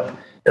coming up,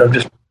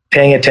 just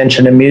paying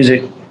attention to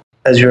music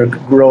as you're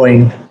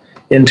growing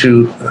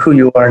into who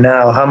you are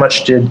now, how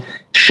much did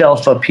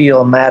shelf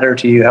appeal matter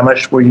to you? How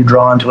much were you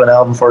drawn to an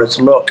album for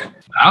its look?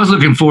 I was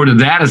looking forward to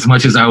that as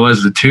much as I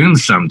was the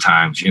tunes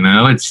sometimes,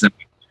 It's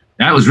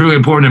that was really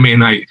important to me.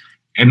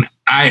 And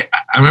I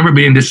remember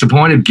being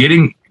disappointed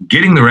getting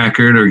the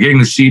record or getting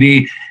the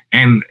CD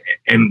and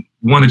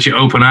one that you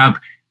open up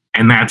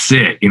and that's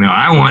it.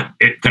 I want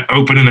it to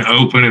open and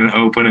open and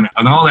open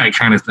and all that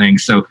kind of thing.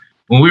 So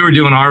when we were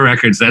doing our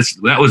records,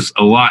 that was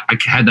a lot. I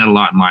had that a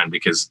lot in mind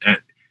because,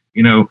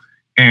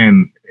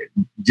 and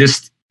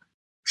just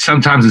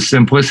sometimes the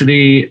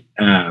simplicity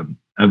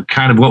of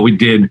kind of what we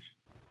did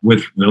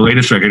with the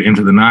latest record,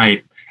 Into the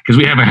Night, because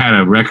we haven't had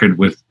a record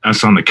with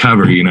us on the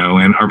cover,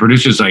 and our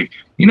producer's like,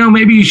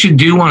 maybe you should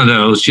do one of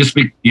those, just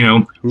be,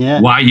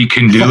 why you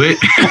can do it.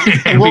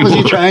 And what was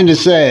he trying to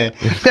say?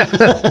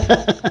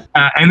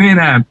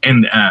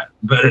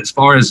 But as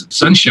far as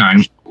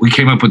Sunshine, we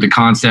came up with the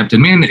concept,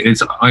 and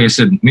it's like I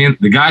said,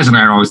 the guys and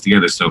I are always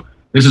together, so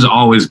this is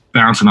always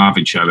bouncing off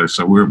each other,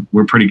 so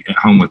we're pretty at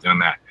home with doing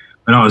that.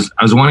 But I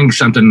was wanting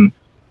something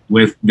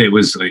that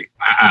was like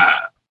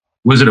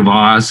Wizard of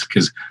Oz,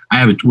 because I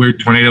have a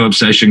weird tornado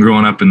obsession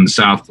growing up in the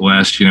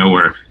Southwest,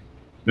 where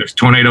there's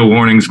tornado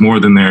warnings more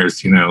than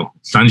there's,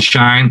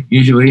 sunshine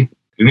usually.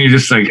 And you're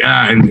just like,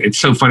 and it's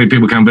so funny.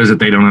 People come visit,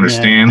 they don't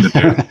understand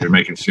that they're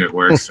making sure it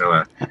works.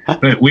 So,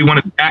 but we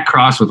wanted that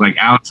cross with like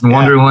Alice in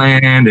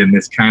Wonderland, and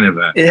this kind of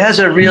it has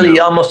a really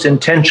almost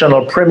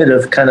intentional,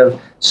 primitive kind of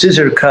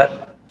scissor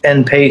cut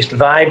and paste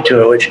vibe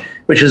to it,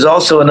 which is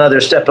also another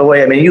step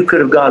away. I mean, you could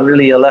have gone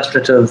really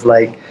illustrative,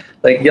 like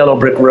Yellow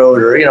Brick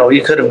Road, or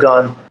you could have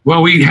gone.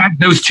 Well, we had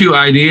those two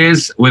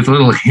ideas with a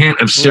little hint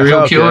of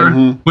serial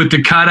killer with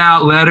the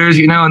cutout letters,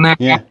 and that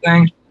kind of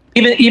thing.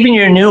 Even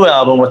your new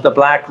album with the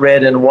black,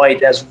 red, and white,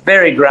 that's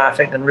very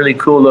graphic and really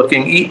cool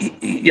looking.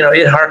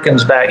 It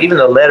harkens back. Even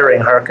the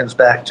lettering harkens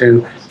back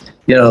to,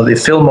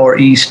 the Fillmore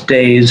East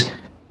days.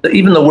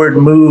 Even the word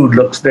mood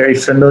looks very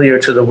familiar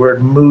to the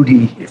word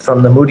moody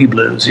from the Moody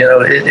Blues.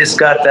 It's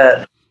got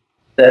that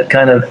that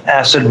kind of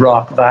acid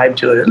rock vibe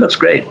to it. It looks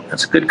great.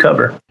 That's a good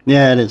cover.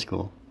 Yeah, it is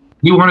cool.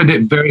 We wanted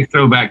it very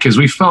throwback because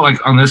we felt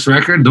like on this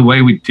record, the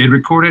way we did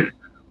record it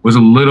was a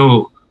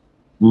little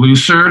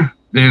looser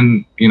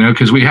than,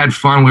 because we had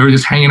fun. We were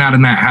just hanging out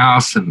in that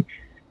house, and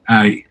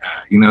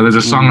there's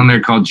a song on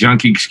there called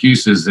Junkie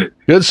Excuses.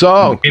 Good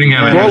song.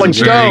 Rolling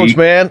Stones,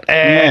 man.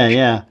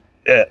 Yeah.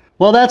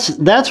 Well, that's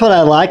what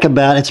I like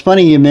about it. It's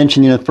funny you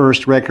mentioned, the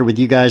first record with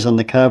you guys on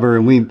the cover,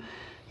 and we've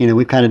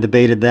kind of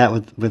debated that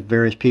with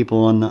various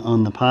people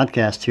on the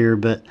podcast here.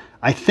 But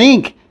I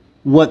think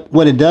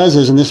what it does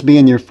is, and this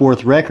being your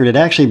fourth record, it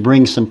actually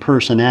brings some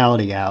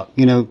personality out,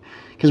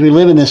 because we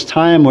live in this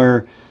time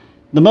where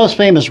the most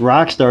famous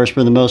rock stars,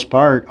 for the most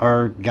part,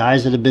 are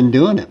guys that have been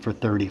doing it for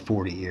 30,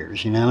 40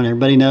 years, and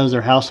everybody knows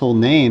their household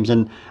names.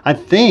 And I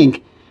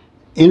think,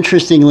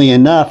 interestingly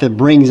enough, it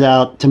brings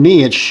out, to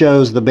me, it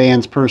shows the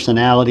band's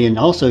personality. And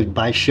also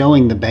by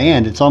showing the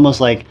band, it's almost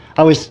like,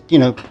 I always,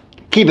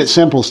 keep it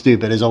simple,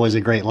 stupid is always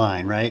a great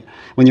line, right?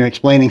 When you're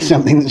explaining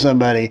something to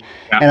somebody.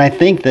 Yeah. And I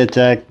think that,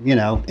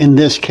 in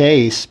this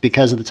case,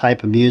 because of the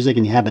type of music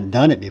and you haven't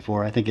done it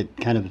before, I think it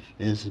kind of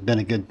has been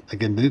a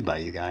good move by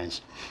you guys.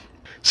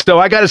 So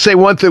I got to say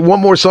one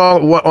more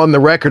song on the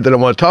record that I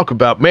want to talk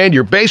about. Man,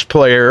 your bass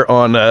player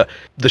on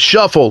the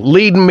Shuffle,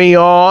 Leading Me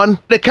On,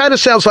 it kind of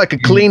sounds like a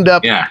cleaned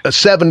up a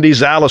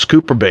 70s Alice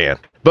Cooper band.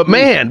 But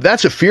man,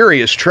 that's a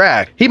furious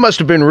track. He must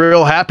have been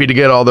real happy to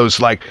get all those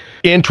like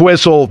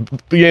Entwistle,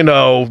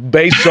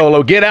 bass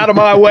solo. Get out of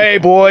my way,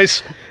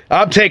 boys.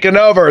 I'm taking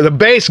over. The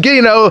bass,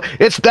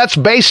 that's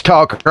bass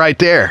talk right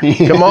there.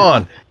 Come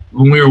on.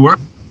 When we were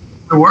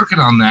working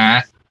on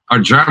that, our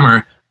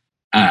drummer,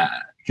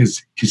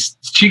 because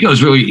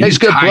Chico's really he's a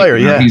good tight, player,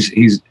 yeah.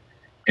 He's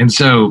and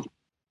so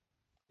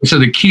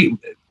the key.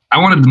 I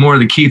wanted more of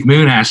the Keith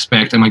Moon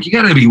aspect. I'm like, you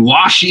got to be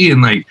washy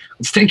and like,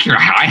 let's take your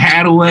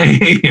hi-hat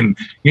away, and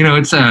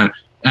it's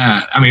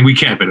we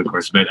kept it, of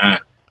course, but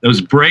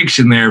those breaks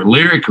in there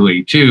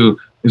lyrically too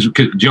is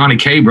because Johnny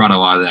K brought a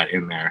lot of that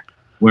in there,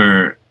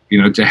 where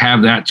to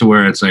have that to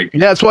where it's like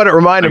that's what it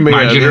reminded me of.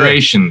 My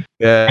generation,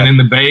 and in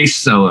the bass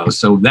solo.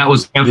 So that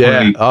was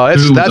definitely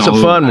that's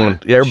a fun one.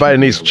 Yeah, everybody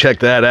needs to check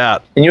that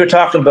out. And you were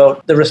talking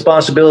about the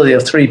responsibility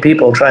of three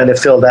people trying to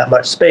fill that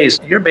much space.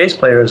 Your bass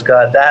player has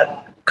got that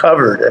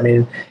covered. I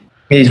mean,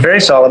 he's very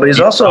solid, but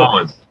he's also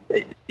solid.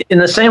 In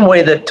the same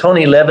way that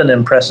Tony Levin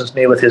impresses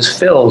me with his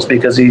fills,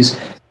 because he's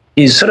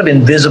sort of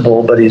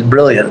invisible, but he's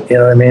brilliant. You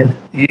know what I mean?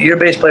 Your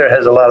bass player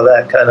has a lot of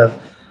that kind of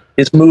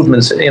his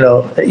movements.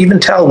 Even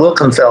Tal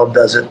Wilkenfeld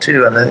does it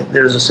too, and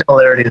there's a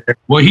similarity there.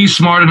 Well, he's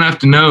smart enough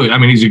to know. I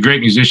mean, he's a great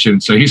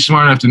musician, so he's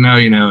smart enough to know.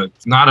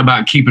 It's not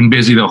about keeping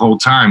busy the whole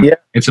time. Yeah.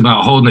 It's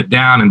about holding it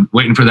down and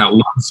waiting for that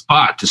one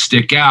spot to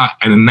stick out,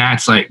 and then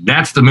that's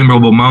the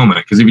memorable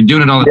moment. Because if you're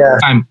doing it all the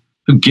time,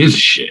 who gives a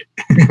shit?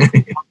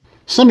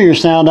 Some of your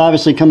sound,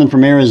 obviously coming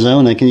from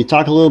Arizona. Can you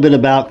talk a little bit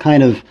about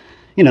kind of,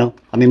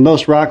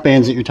 most rock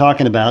bands that you're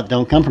talking about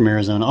don't come from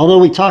Arizona. Although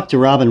we talked to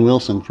Robin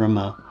Wilson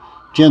from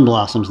Gin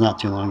Blossoms not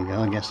too long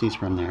ago. I guess he's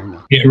from there.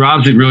 But. Yeah,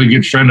 Rob's a really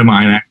good friend of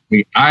mine,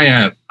 actually.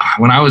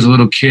 When I was a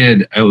little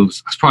kid, I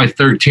was probably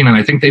 13, and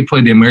I think they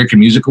played the American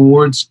Music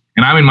Awards.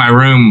 And I'm in my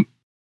room,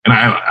 and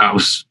I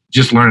was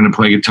just learning to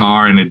play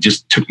guitar, and it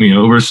just took me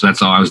over, so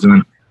that's all I was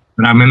doing.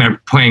 And I'm in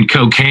there playing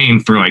cocaine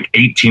for like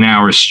 18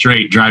 hours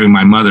straight, driving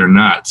my mother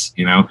nuts,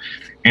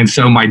 And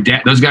so my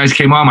dad, those guys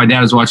came on. My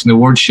dad was watching the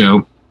awards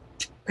show,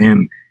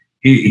 and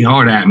he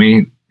hollered at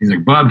me. He's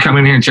like, "Bub, come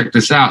in here and check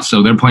this out."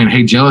 So they're playing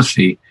Hey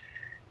Jealousy.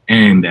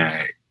 And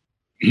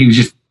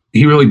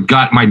he really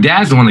got, my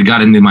dad's the one that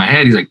got into my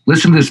head. He's like,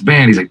 listen to this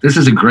band. He's like, this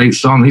is a great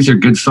song. These are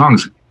good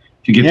songs.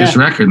 If you get this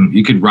record,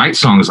 you could write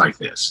songs like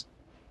this.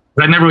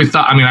 But I never really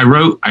thought,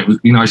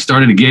 I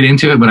started to get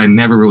into it, but I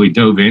never really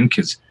dove in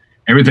because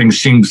everything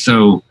seemed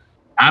so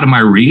out of my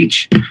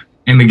reach.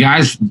 And the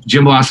guys,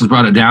 Jim Blossoms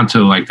brought it down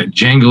to like that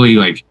jangly,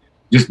 like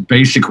just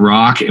basic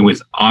rock and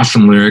with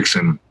awesome lyrics.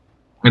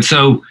 And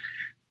so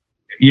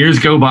years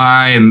go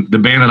by, and the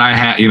band that I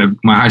had,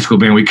 my high school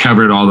band, we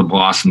covered all the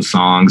Blossom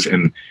songs.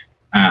 And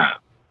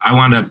I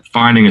wound up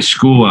finding a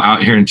school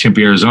out here in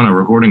Tempe, Arizona, a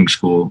recording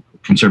school,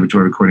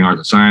 Conservatory of Recording Arts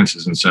and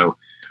Sciences. And so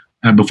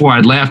before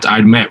I'd left,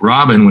 I'd met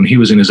Robin when he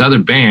was in his other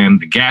band,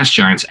 the Gas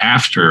Giants,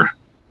 after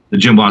the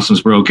Jim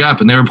Blossoms broke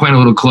up. And they were playing a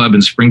little club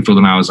in Springfield,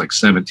 and I was like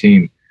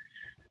 17.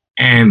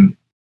 And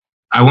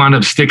I wound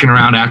up sticking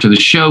around after the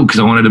show because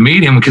I wanted to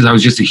meet him because I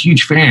was just a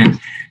huge fan.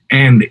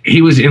 And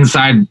he was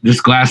inside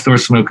this glass door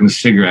smoking a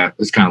cigarette.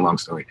 It's kind of a long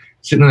story.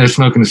 Sitting there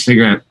smoking a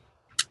cigarette.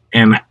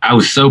 And I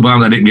was so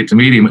bummed I didn't get to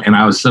meet him. And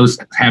I was so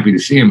happy to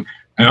see him.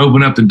 I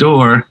opened up the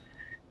door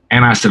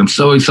and I said, "I'm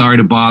so sorry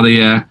to bother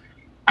you.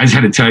 I just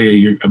had to tell you,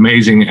 you're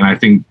amazing. And I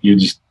think you're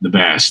just the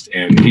best."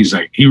 And he's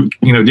like, he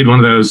did one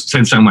of those,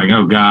 said something like,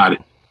 "Oh God."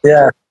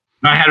 Yeah.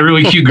 I had a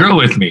really cute girl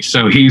with me.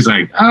 So he's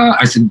like, "Oh,"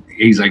 I said,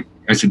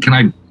 "Can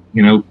I,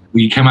 will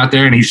you come out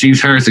there?" And he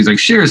sees her. So he's like,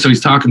 "Sure." So he's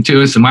talking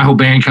to us, and my whole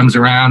band comes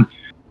around,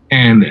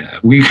 and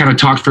we kind of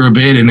talked for a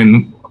bit. And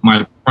then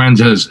my friend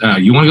says,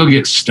 "You want to go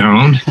get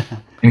stoned?"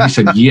 And he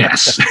said,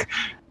 "Yes."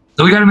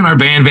 So we got him in our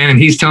band van, and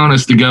he's telling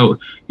us to go.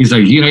 He's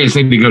like, you guys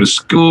need to go to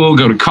school,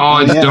 go to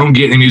college, don't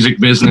get in the music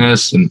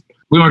business. And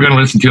we weren't going to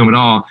listen to him at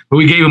all. But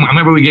I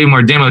remember we gave him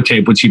our demo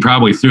tape, which he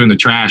probably threw in the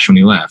trash when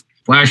he left.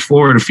 Flash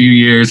forward a few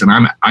years, and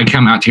I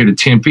come out here to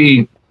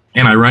Tempe,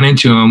 and I run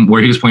into him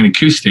where he was playing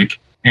acoustic,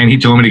 and he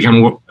told me to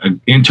come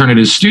intern at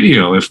his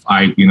studio if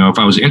I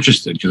was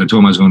interested, because I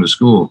told him I was going to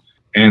school.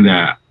 And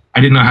I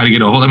didn't know how to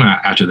get a hold of him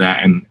after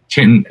that. And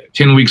 10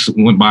 weeks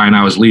went by, and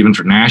I was leaving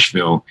for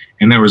Nashville,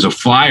 and there was a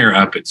flyer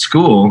up at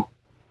school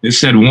that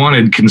said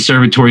wanted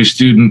conservatory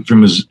student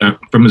from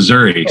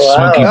Missouri,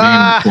 Smoky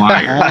Band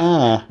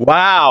flyer.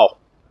 Wow.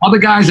 All the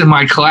guys in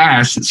my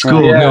class at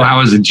school knew I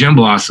was a Jim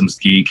Blossoms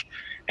geek.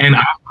 And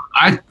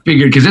I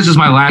figured, because this was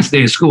my last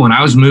day of school, and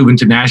I was moving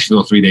to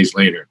Nashville 3 days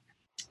later.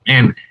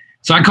 And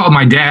so I called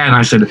my dad, and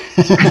I said,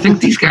 I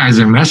think these guys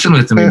are messing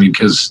with me,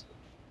 because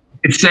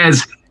it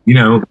says,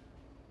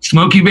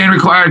 Smoky Band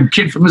required,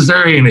 kid from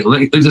Missouri, and it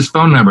leaves his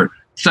phone number.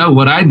 So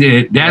what I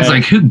did, Dad's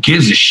like, who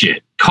gives a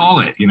shit?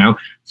 Call it,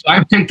 So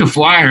I picked the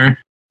flyer,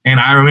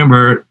 and I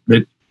remember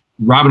that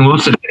Robin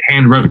Wilson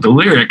hand wrote the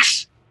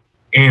lyrics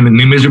and the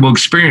New Miserable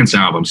Experience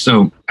album.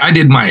 So I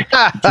did my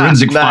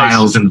forensic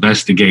files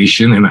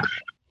investigation,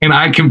 and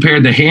I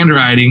compared the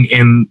handwriting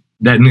in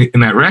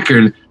that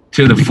record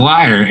to the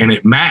flyer, and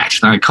it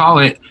matched. I call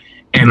it,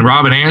 and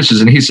Robin answers,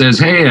 and he says,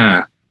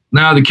 hey,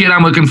 no, the kid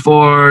I'm looking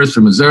for is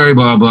from Missouri,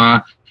 blah,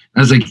 blah. I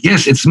was like,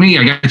 yes, it's me.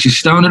 I got you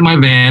stoned in my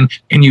van,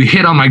 and you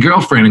hit on my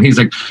girlfriend. And he's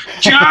like,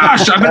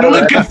 Josh, I've been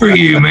looking for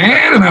you,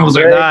 man. And I was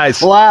like,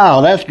 nice. Wow,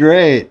 that's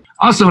great.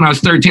 Also, when I was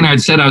 13, I had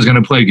said I was going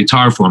to play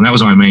guitar for him. That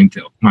was my main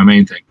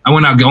thing. I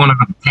went out going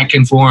on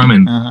teching for him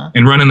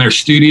and running their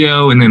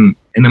studio. And then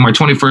my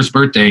 21st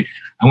birthday,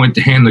 I went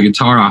to hand the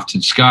guitar off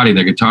to Scotty,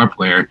 the guitar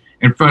player,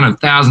 in front of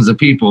thousands of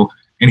people.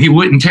 And he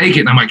wouldn't take it.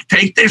 And I'm like,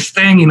 take this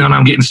thing, and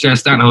I'm getting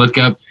stressed out. And I look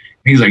up,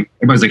 and he's like,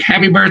 everybody's like,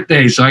 happy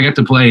birthday. So I got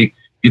to play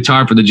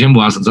guitar for the Jim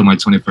Blossoms on my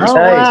 21st birthday. Oh,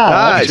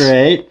 wow, that's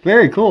great.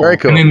 Very cool. Very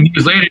cool. And then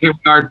years later, we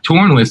started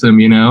touring with him,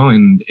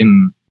 and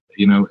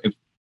if it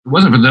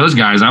wasn't for those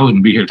guys, I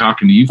wouldn't be here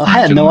talking to you. I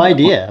had no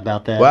idea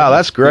about that. Wow,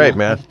 that's great,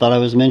 man. I thought I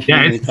was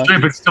mentioning. Yeah, it's a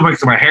trip. It still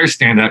makes my hair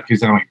stand up,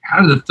 because I'm like,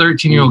 how did a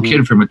 13-year-old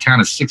kid from a town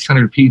of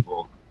 600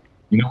 people,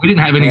 we didn't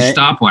have any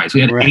stoplights.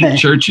 We had 8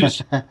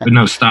 churches, but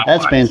no stoplights.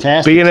 That's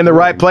fantastic. Being in the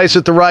right place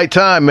at the right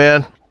time,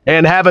 man,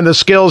 and having the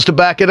skills to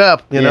back it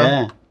up, you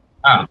know.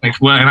 Oh,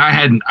 well, and I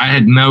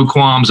had no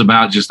qualms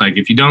about just like,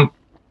 if you don't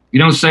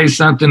say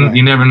something,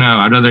 you never know.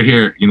 I'd rather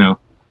hear,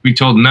 be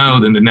told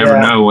no than to never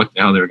know what the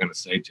hell they were going to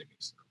say to me.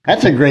 So.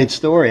 That's a great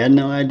story. I had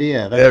no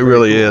idea. That's it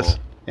really cool. is.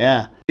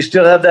 Yeah. You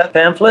still have that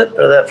pamphlet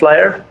or that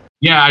flyer?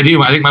 Yeah, I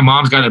do. I think my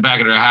mom's got it back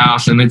at her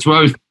house, and it's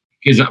always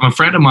because a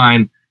friend of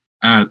mine,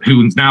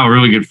 who's now a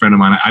really good friend of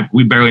mine.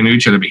 We barely knew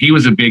each other, but he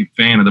was a big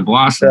fan of the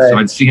Blossoms, so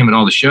I'd see him at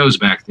all the shows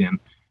back then.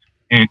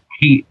 And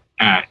he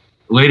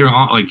later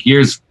on, like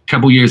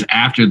couple years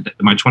after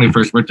my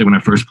 21st birthday, when I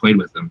first played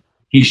with him,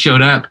 he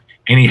showed up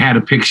and he had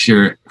a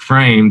picture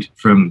framed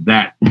from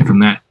that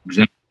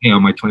exact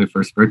my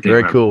 21st birthday.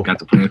 Very cool. Got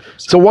to play with him.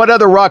 So what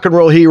other rock and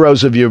roll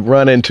heroes have you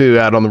run into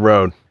out on the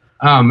road?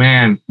 Oh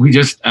man, we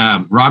just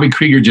Robbie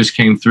Krieger just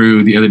came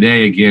through the other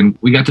day again.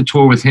 We got to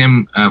tour with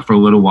him for a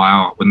little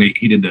while when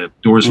he did the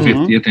Doors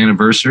 50th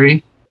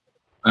anniversary.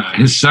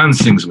 His son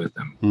sings with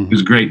him.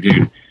 He's a great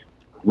dude.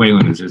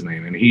 Waylon is his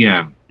name, and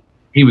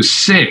he was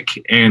sick,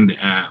 and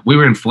we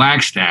were in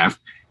Flagstaff,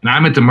 and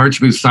I'm at the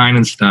merch booth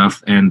signing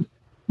stuff, and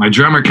my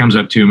drummer comes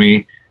up to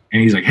me,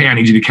 and he's like, hey, I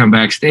need you to come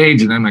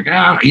backstage. And I'm like,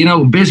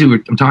 I'm busy.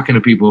 I'm talking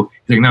to people.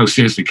 He's like, no,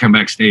 seriously, come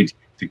backstage.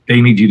 Like,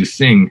 they need you to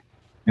sing.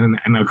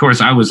 And of course,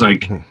 I was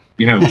like,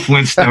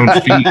 Flintstone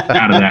feet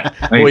out of that.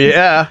 Like, well,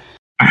 yeah.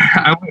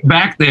 I went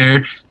back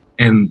there,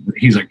 and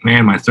he's like,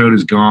 man, my throat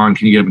is gone.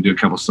 Can you get up and do a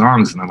couple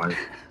songs? And I'm like,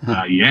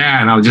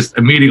 yeah. And I was just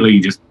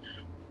immediately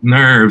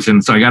nerves.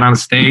 And so I got on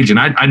stage, and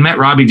I'd met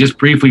Robbie just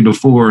briefly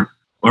before,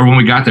 or when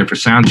we got there for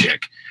sound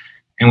check.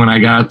 And when I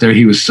got out there,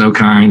 he was so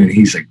kind, and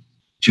he's like,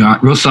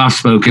 real soft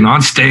spoken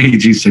on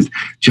stage. He says,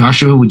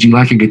 Joshua, would you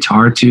like a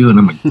guitar too? And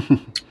I'm like,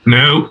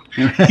 no,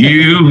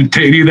 you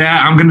do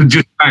that. I'm going to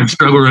just try and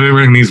struggle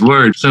remembering these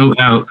words. So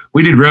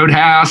we did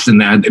Roadhouse, and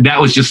that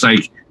was just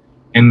like,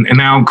 and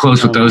now I'm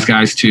close with those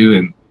guys too.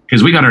 And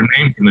because we got our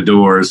name from the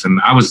Doors,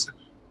 and I was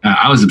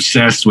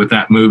obsessed with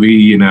that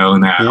movie, and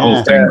that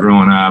whole thing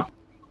growing up.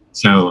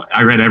 So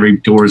I read every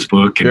Doors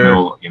book and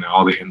know,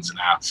 all the ins and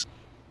outs.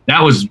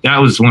 That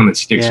was one that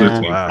sticks with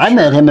me. Wow, I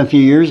met him a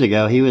few years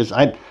ago.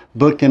 I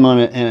booked him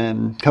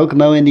in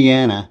Kokomo,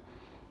 Indiana.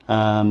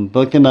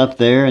 Booked him up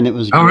there, and it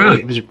was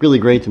really? It was really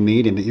great to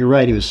meet him. But you're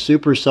right, he was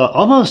super soft,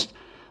 almost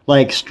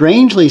like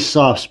strangely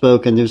soft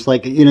spoken. There's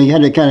like you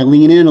had to kind of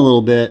lean in a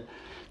little bit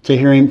to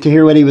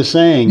hear what he was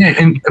saying. Yeah,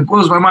 and it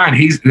blows my mind.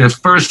 He's the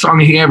first song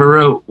he ever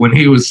wrote when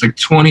he was like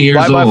 20 years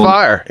old. Light by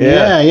Fire.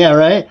 Yeah,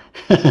 right.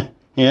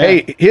 Yeah.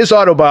 Hey, his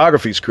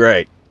autobiography's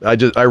great. I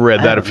read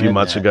that a few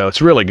months ago.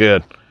 It's really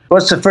good.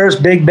 What's the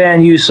first big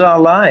band you saw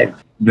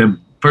live? The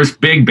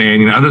first big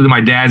band, other than my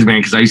dad's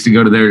band, because I used to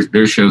go to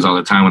their shows all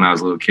the time when I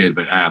was a little kid.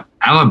 But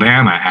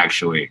Alabama,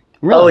 actually.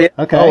 Really? Oh,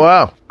 yeah. Okay. Oh,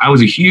 wow. I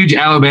was a huge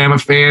Alabama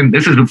fan.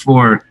 This is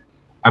before,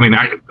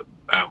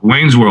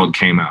 Wayne's World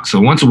came out. So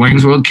once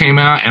Wayne's World came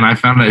out and I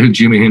found out who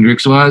Jimi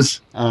Hendrix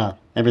was,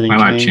 Everything my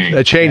life changed. changed.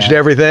 That changed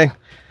everything.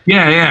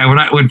 Yeah.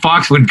 When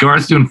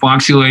Garth's doing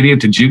Foxy Lady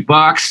at the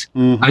jukebox,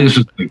 I just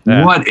was like,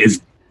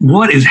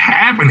 what is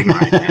happening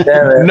right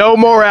now? No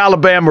more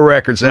Alabama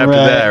records after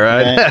that,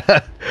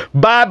 right?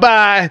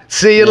 Bye-bye.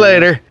 See you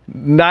later.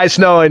 Nice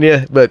knowing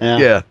you, but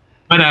yeah.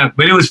 But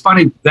it was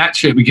funny, that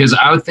shit, because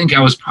I would think I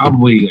was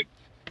probably like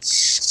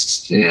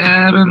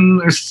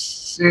 7 or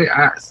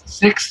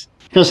 6.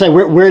 So say,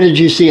 where did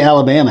you see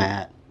Alabama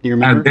at? Do you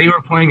remember? They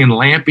were playing in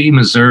Lampe,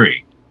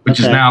 Missouri, which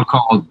is now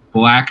called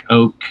Black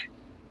Oak.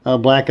 Oh,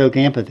 Black Oak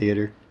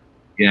Amphitheater.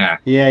 Yeah.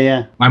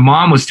 Yeah. My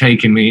mom was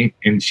taking me,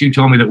 and she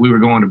told me that we were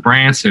going to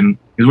Branson,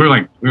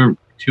 because we were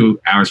 2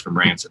 hours from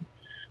Branson.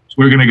 So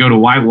we were going to go to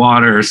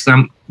Whitewater or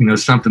something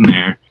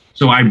there.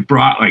 So I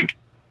brought like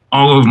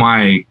all of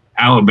my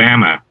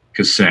Alabama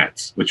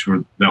cassettes, which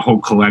were the whole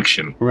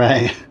collection.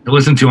 Right. To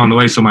listen to on the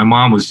way. So my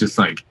mom was just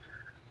like,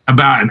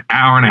 about an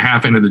hour and a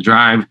half into the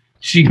drive,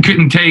 she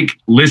couldn't take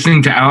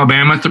listening to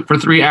Alabama for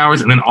 3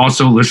 hours and then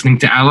also listening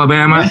to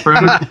Alabama for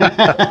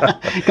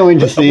going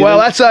to see. Well,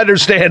 that's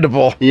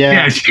understandable.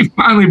 Yeah, she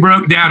finally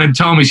broke down and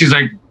told me, she's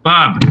like,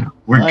 Bub,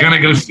 we're going to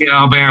go see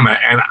Alabama.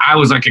 And I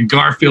was like a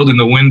Garfield in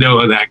the window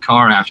of that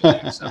car after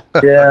that. So.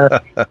 Yeah.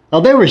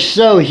 Oh, they were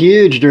so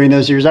huge during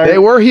those years. They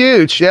were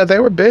huge. Yeah, they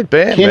were big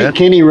band, man.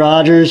 Kenny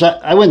Rogers.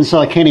 I went and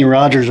saw Kenny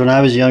Rogers when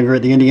I was younger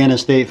at the Indiana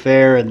State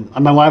Fair. And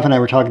my wife and I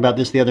were talking about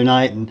this the other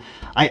night. And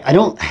I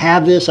don't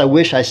have this. I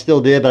wish I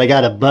still did. But I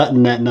got a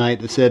button that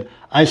night that said,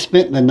 I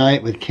spent the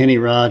night with Kenny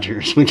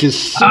Rogers, which is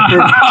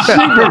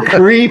super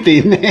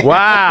creepy, man.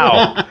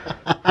 Wow.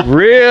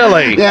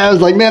 Really? Yeah, I was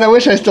like, man, I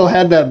wish I still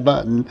had that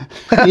button.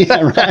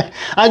 Yeah, right.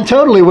 I'd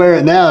totally wear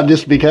it now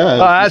just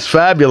because. Oh, that's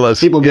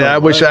fabulous. I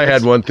wish I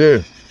had one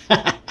too.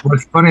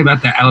 What's funny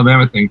about the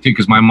Alabama thing too,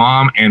 because my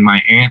mom and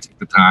my aunt at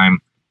the time,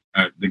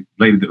 the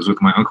lady that was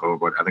with my uncle,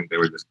 but I think they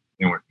weren't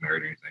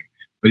married or anything.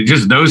 But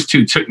just those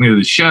two took me to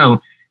the show,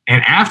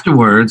 and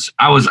afterwards,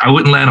 I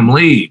wouldn't let them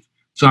leave.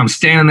 So I'm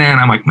standing there and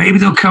I'm like, maybe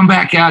they'll come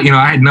back out.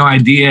 I had no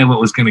idea what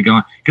was going to go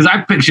on, because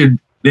I pictured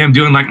them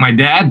doing like my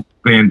dad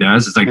band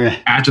does. It's like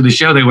after the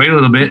show, they wait a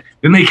little bit,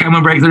 then they come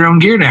and break their own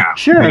gear down.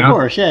 Sure, of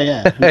course.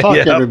 Yeah. Talk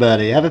to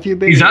everybody. Have a few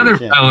beers. These other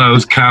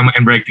fellows come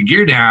and break the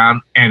gear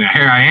down, and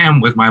here I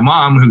am with my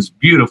mom, who's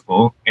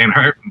beautiful, and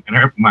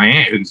my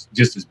aunt, who's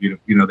just as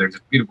beautiful. They're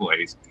just beautiful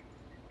ladies.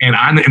 And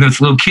I'm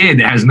this little kid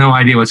that has no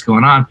idea what's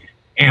going on.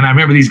 And I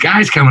remember these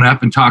guys coming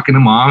up and talking to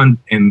mom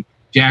and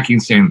Jackie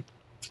and saying,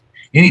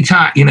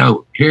 anytime,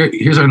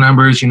 here's our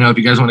numbers, if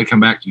you guys want to come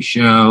back to the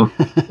show,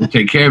 we'll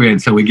take care of it.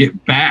 And so we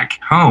get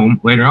back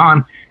home later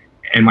on,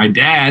 and my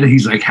dad,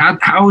 he's like,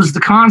 how was the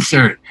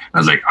concert? I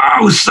was like, oh,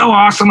 it was so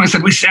awesome. I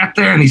said, we sat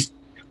there, and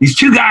these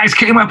 2 guys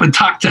came up and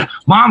talked to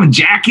mom and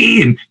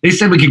Jackie, and they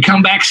said we could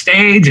come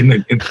backstage, and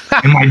my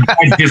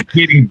dad's just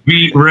getting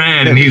beat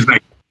red, and he's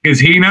like, because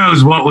he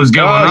knows what was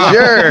going on.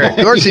 Sure. Of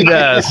course he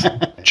does.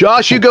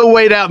 Josh, you go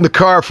wait out in the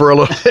car for a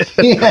little bit.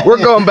 We're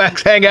going back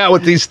to hang out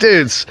with these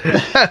dudes.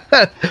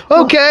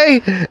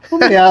 Okay.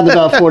 We'll be out in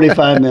about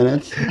 45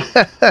 minutes.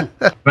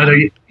 But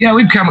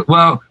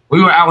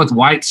we were out with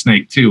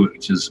Whitesnake too,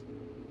 which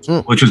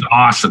was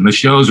awesome. The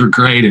shows were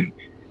great,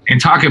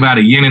 and talk about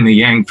a yin and the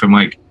yang from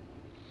like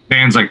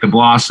bands like the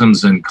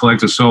Blossoms and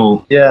Collective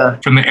Soul,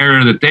 from the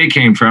era that they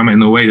came from and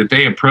the way that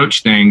they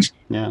approach things,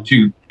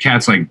 to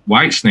cats like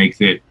Whitesnake,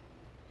 that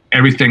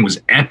everything was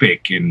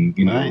epic. And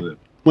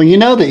well,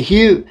 that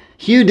Hugh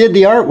did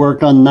the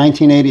artwork on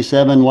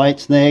 1987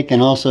 Whitesnake,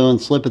 and also on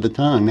Slip of the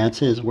Tongue. That's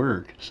his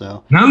work.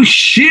 So no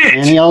shit.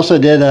 And he also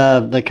did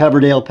the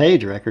Coverdale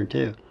Page record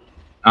too.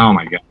 Oh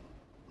my god.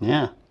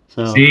 Yeah.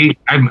 So see,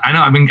 I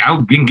know I've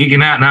been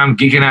geeking out, now I'm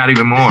geeking out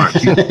even more.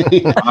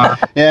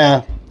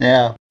 Yeah.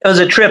 It was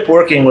a trip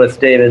working with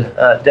David.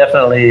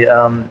 Definitely.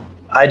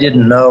 I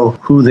didn't know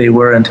who they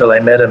were until I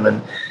met him.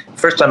 And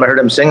first time I heard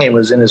him singing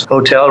was in his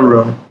hotel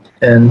room.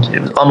 And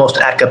it was almost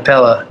a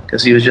cappella,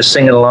 because he was just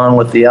singing along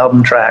with the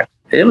album track.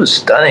 It was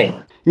stunning.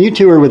 You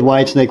toured with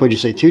Whitesnake, what'd you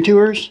say, 2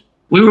 tours?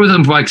 We were with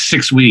him for like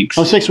 6 weeks.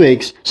 Oh, 6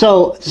 weeks.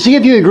 So see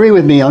if you agree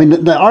with me. I mean,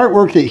 the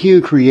artwork that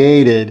Hugh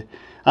created,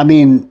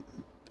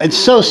 it's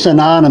so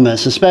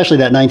synonymous, especially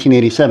that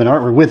 1987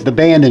 artwork, with the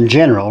band in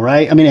general,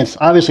 right? I mean, it's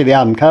obviously the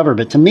album cover,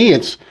 but to me,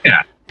 it's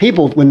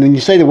people, when you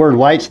say the word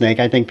Whitesnake,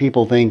 I think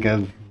people think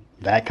of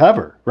that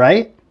cover,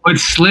 right? Well,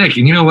 it's slick.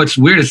 And what's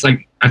weird? It's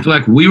like, I feel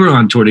like we were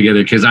on tour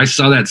together, because I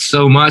saw that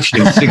so much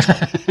in 6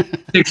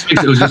 weeks.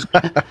 It was just,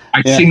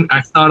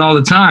 I saw it all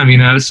the time,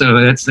 so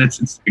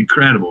it's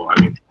incredible.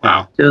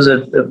 Wow. It was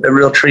a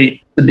real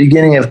treat. The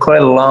beginning of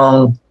quite a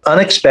long,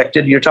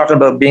 unexpected, you're talking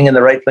about being in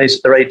the right place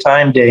at the right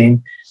time,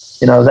 Dane.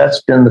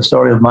 That's been the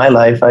story of my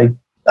life.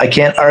 I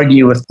can't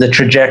argue with the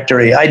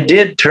trajectory. I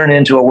did turn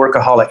into a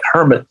workaholic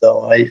hermit,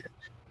 though.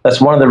 That's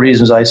one of the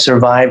reasons I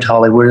survived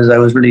Hollywood, is I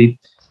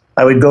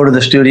would go to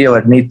the studio,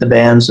 I'd meet the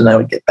bands, and I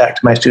would get back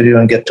to my studio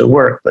and get to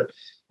work. But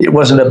it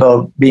wasn't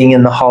about being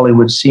in the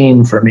Hollywood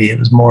scene for me. It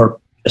was more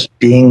just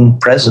being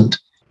present.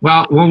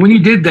 Well, when you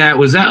did that,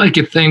 was that like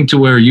a thing to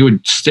where you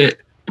would sit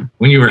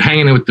when you were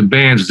hanging with the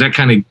bands? Was that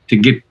kind of to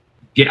get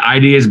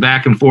ideas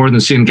back and forth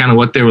and seeing kind of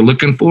what they were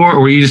looking for,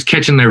 or were you just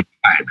catching their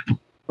vibe?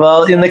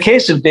 Well, in the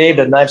case of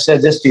David, and I've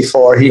said this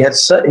before, he had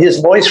his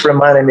voice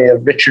reminded me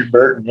of Richard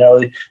Burton.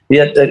 He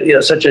had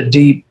such a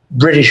deep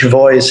British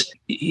voice.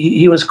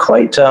 He was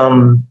quite,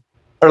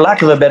 for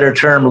lack of a better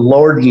term,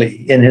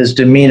 lordly in his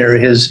demeanor,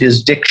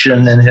 his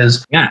diction, and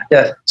his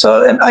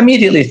So I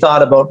immediately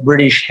thought about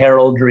British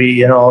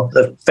heraldry,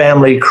 the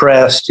family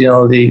crest,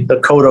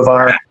 the coat of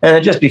arms, and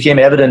it just became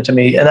evident to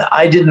me. And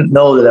I didn't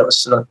know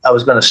that I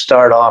was going to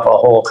start off a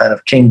whole kind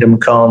of Kingdom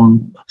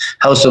Come,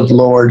 House of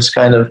Lords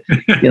kind of,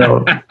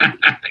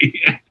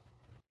 Yeah.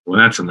 Well,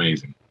 that's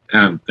amazing.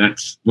 And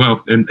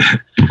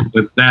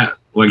with that,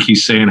 like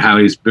he's saying, how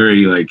he's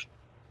very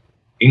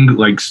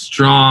like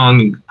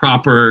strong,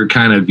 proper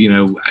kind of,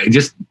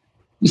 just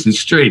a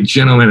straight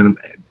gentleman.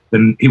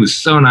 And he was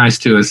so nice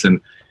to us. And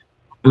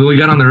when we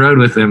got on the road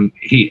with him,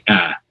 he,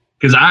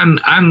 cause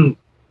I'm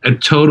a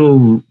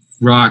total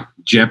Rock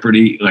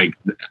Jeopardy. Like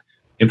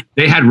if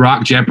they had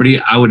Rock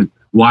Jeopardy, I would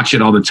watch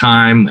it all the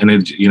time. And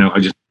it, I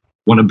just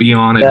want to be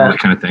on it and that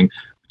kind of thing.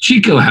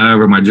 Chico,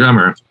 however, my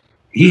drummer,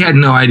 he had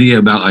no idea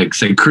about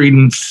say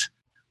Creedence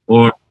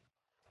or,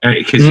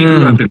 cause he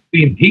grew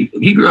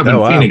up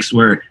in Phoenix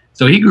where,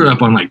 so he grew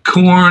up on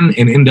Korn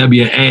and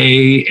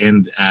NWA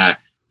and,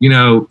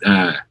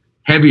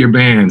 heavier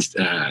bands,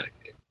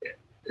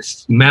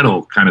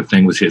 metal kind of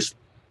thing was his.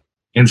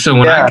 And so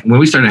when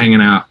we started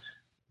hanging out,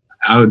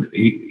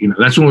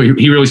 that's when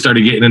he really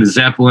started getting into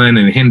Zeppelin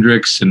and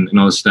Hendrix and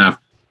all this stuff,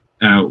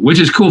 which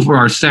is cool for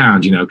our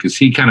sound, because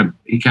he kind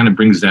of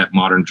brings that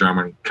modern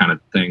drummer kind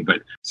of thing.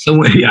 But so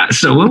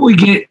when we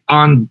get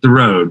on the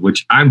road,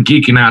 which I'm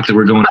geeking out that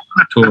we're going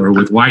on a tour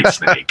with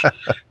Whitesnake,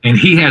 and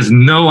he has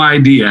no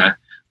idea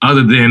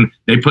other than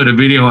they put a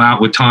video out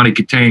with Tawny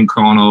Katane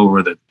crawling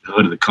over the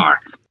hood of the car.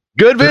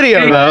 Good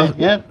video, though.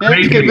 Yeah,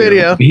 great good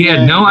video. He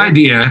had no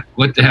idea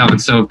what the hell.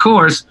 And so, of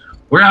course,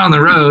 we're out on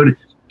the road,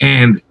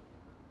 and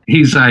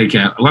he's like,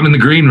 I'm in the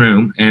green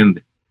room,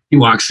 and he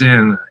walks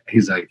in.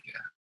 He's like,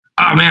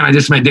 oh, man, I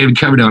just met David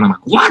Coverdale. And I'm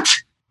like, what?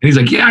 And he's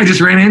like, yeah, I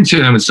just ran into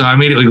him. And so I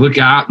immediately look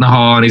out in the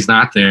hall, and he's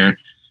not there.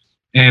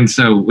 And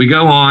so we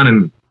go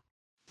on,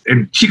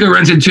 and Chico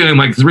runs into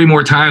him 3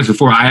 more times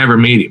before I ever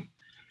meet him.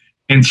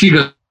 And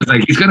Chico's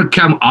like, he's going to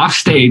come off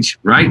stage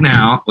right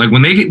now.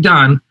 When they get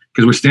done,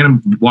 because we're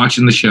standing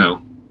watching the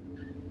show,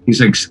 he's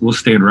like, we'll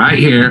stand right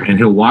here, and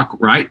he'll walk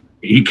right.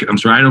 He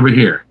comes right over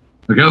here.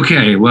 Like,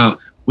 okay, well,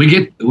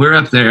 we're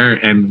up there,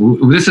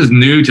 and this is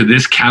new to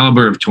this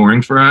caliber of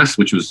touring for us,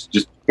 which was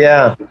just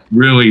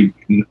really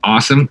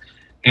awesome.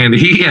 And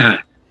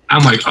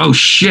I'm like, oh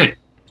shit,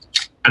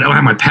 I don't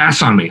have my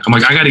pass on me. I'm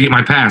like, I got to get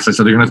my pass. I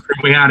said, they're going to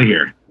throw me out of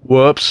here.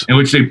 Whoops. And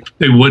which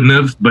they wouldn't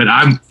have, but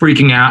I'm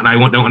freaking out, and I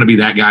don't want to be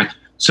that guy.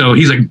 So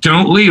he's like,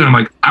 don't leave. And I'm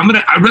like,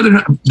 I'd rather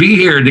not be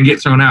here than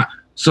get thrown out.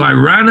 So I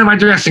run to my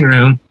dressing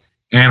room,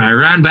 and I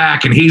run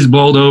back, and he's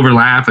bowled over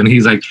laughing.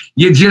 He's like,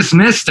 you just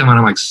missed him. And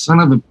I'm like, son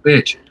of a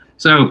bitch.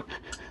 So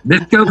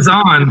this goes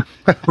on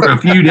for a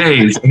few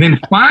days. And then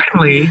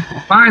finally,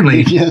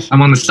 yes.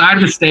 I'm on the side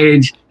of the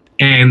stage,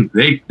 and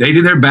they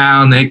do their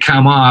bow, and they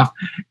come off,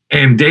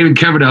 and David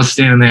Coverdale's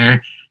standing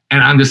there,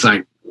 and I'm just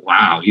like,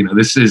 wow,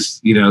 this is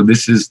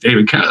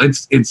David Coverdale.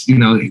 It's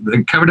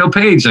the Coverdale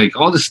page,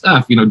 all this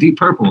stuff, Deep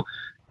Purple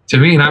to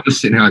me. And I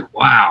was sitting there like,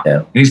 wow. Yeah.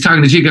 And he's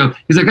talking to Chico.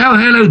 He's like, oh,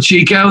 hello,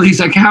 Chico. He's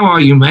like, how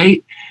are you,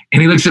 mate?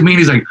 And he looks at me, and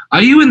he's like,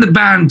 are you in the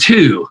band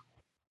too?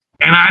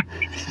 And I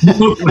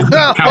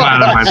come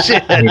out of my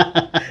shit. And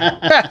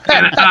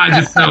I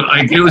just felt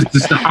like it was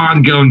just an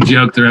ongoing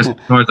joke the rest of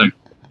the tour. It's like,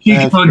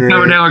 Chico and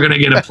Coverdale are going to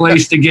get a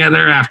place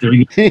together after.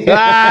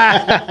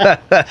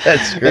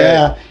 That's great.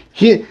 Yeah.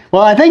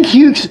 I think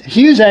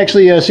Hugh's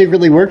actually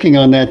secretly working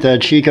on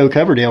that Chico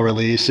Coverdale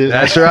release.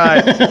 That's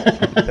right.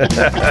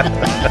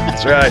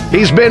 That's right.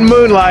 He's been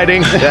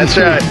moonlighting. That's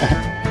right.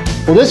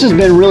 Well, this has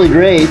been really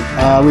great.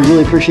 We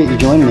really appreciate you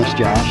joining us,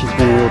 Josh. It's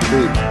been a real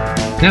treat.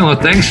 Yeah, well,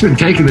 thanks for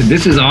taking it.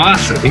 This is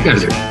awesome. You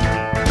guys are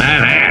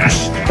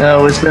badass.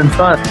 Oh, it's been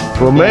fun.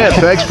 Well, man,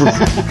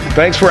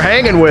 thanks for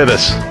hanging with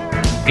us.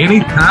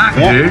 Anytime,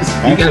 dudes.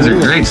 You guys are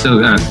great.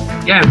 So,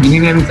 if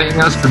you need anything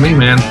else from me,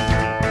 man,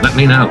 let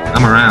me know.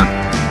 I'm around.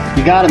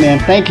 You got it, man.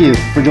 Thank you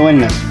for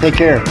joining us. Take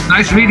care.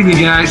 Nice meeting you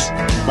guys.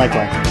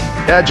 Likewise.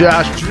 Yeah,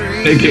 Josh.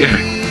 Take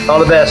care. All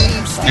the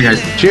best. Hey,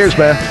 guys. Cheers,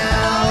 man.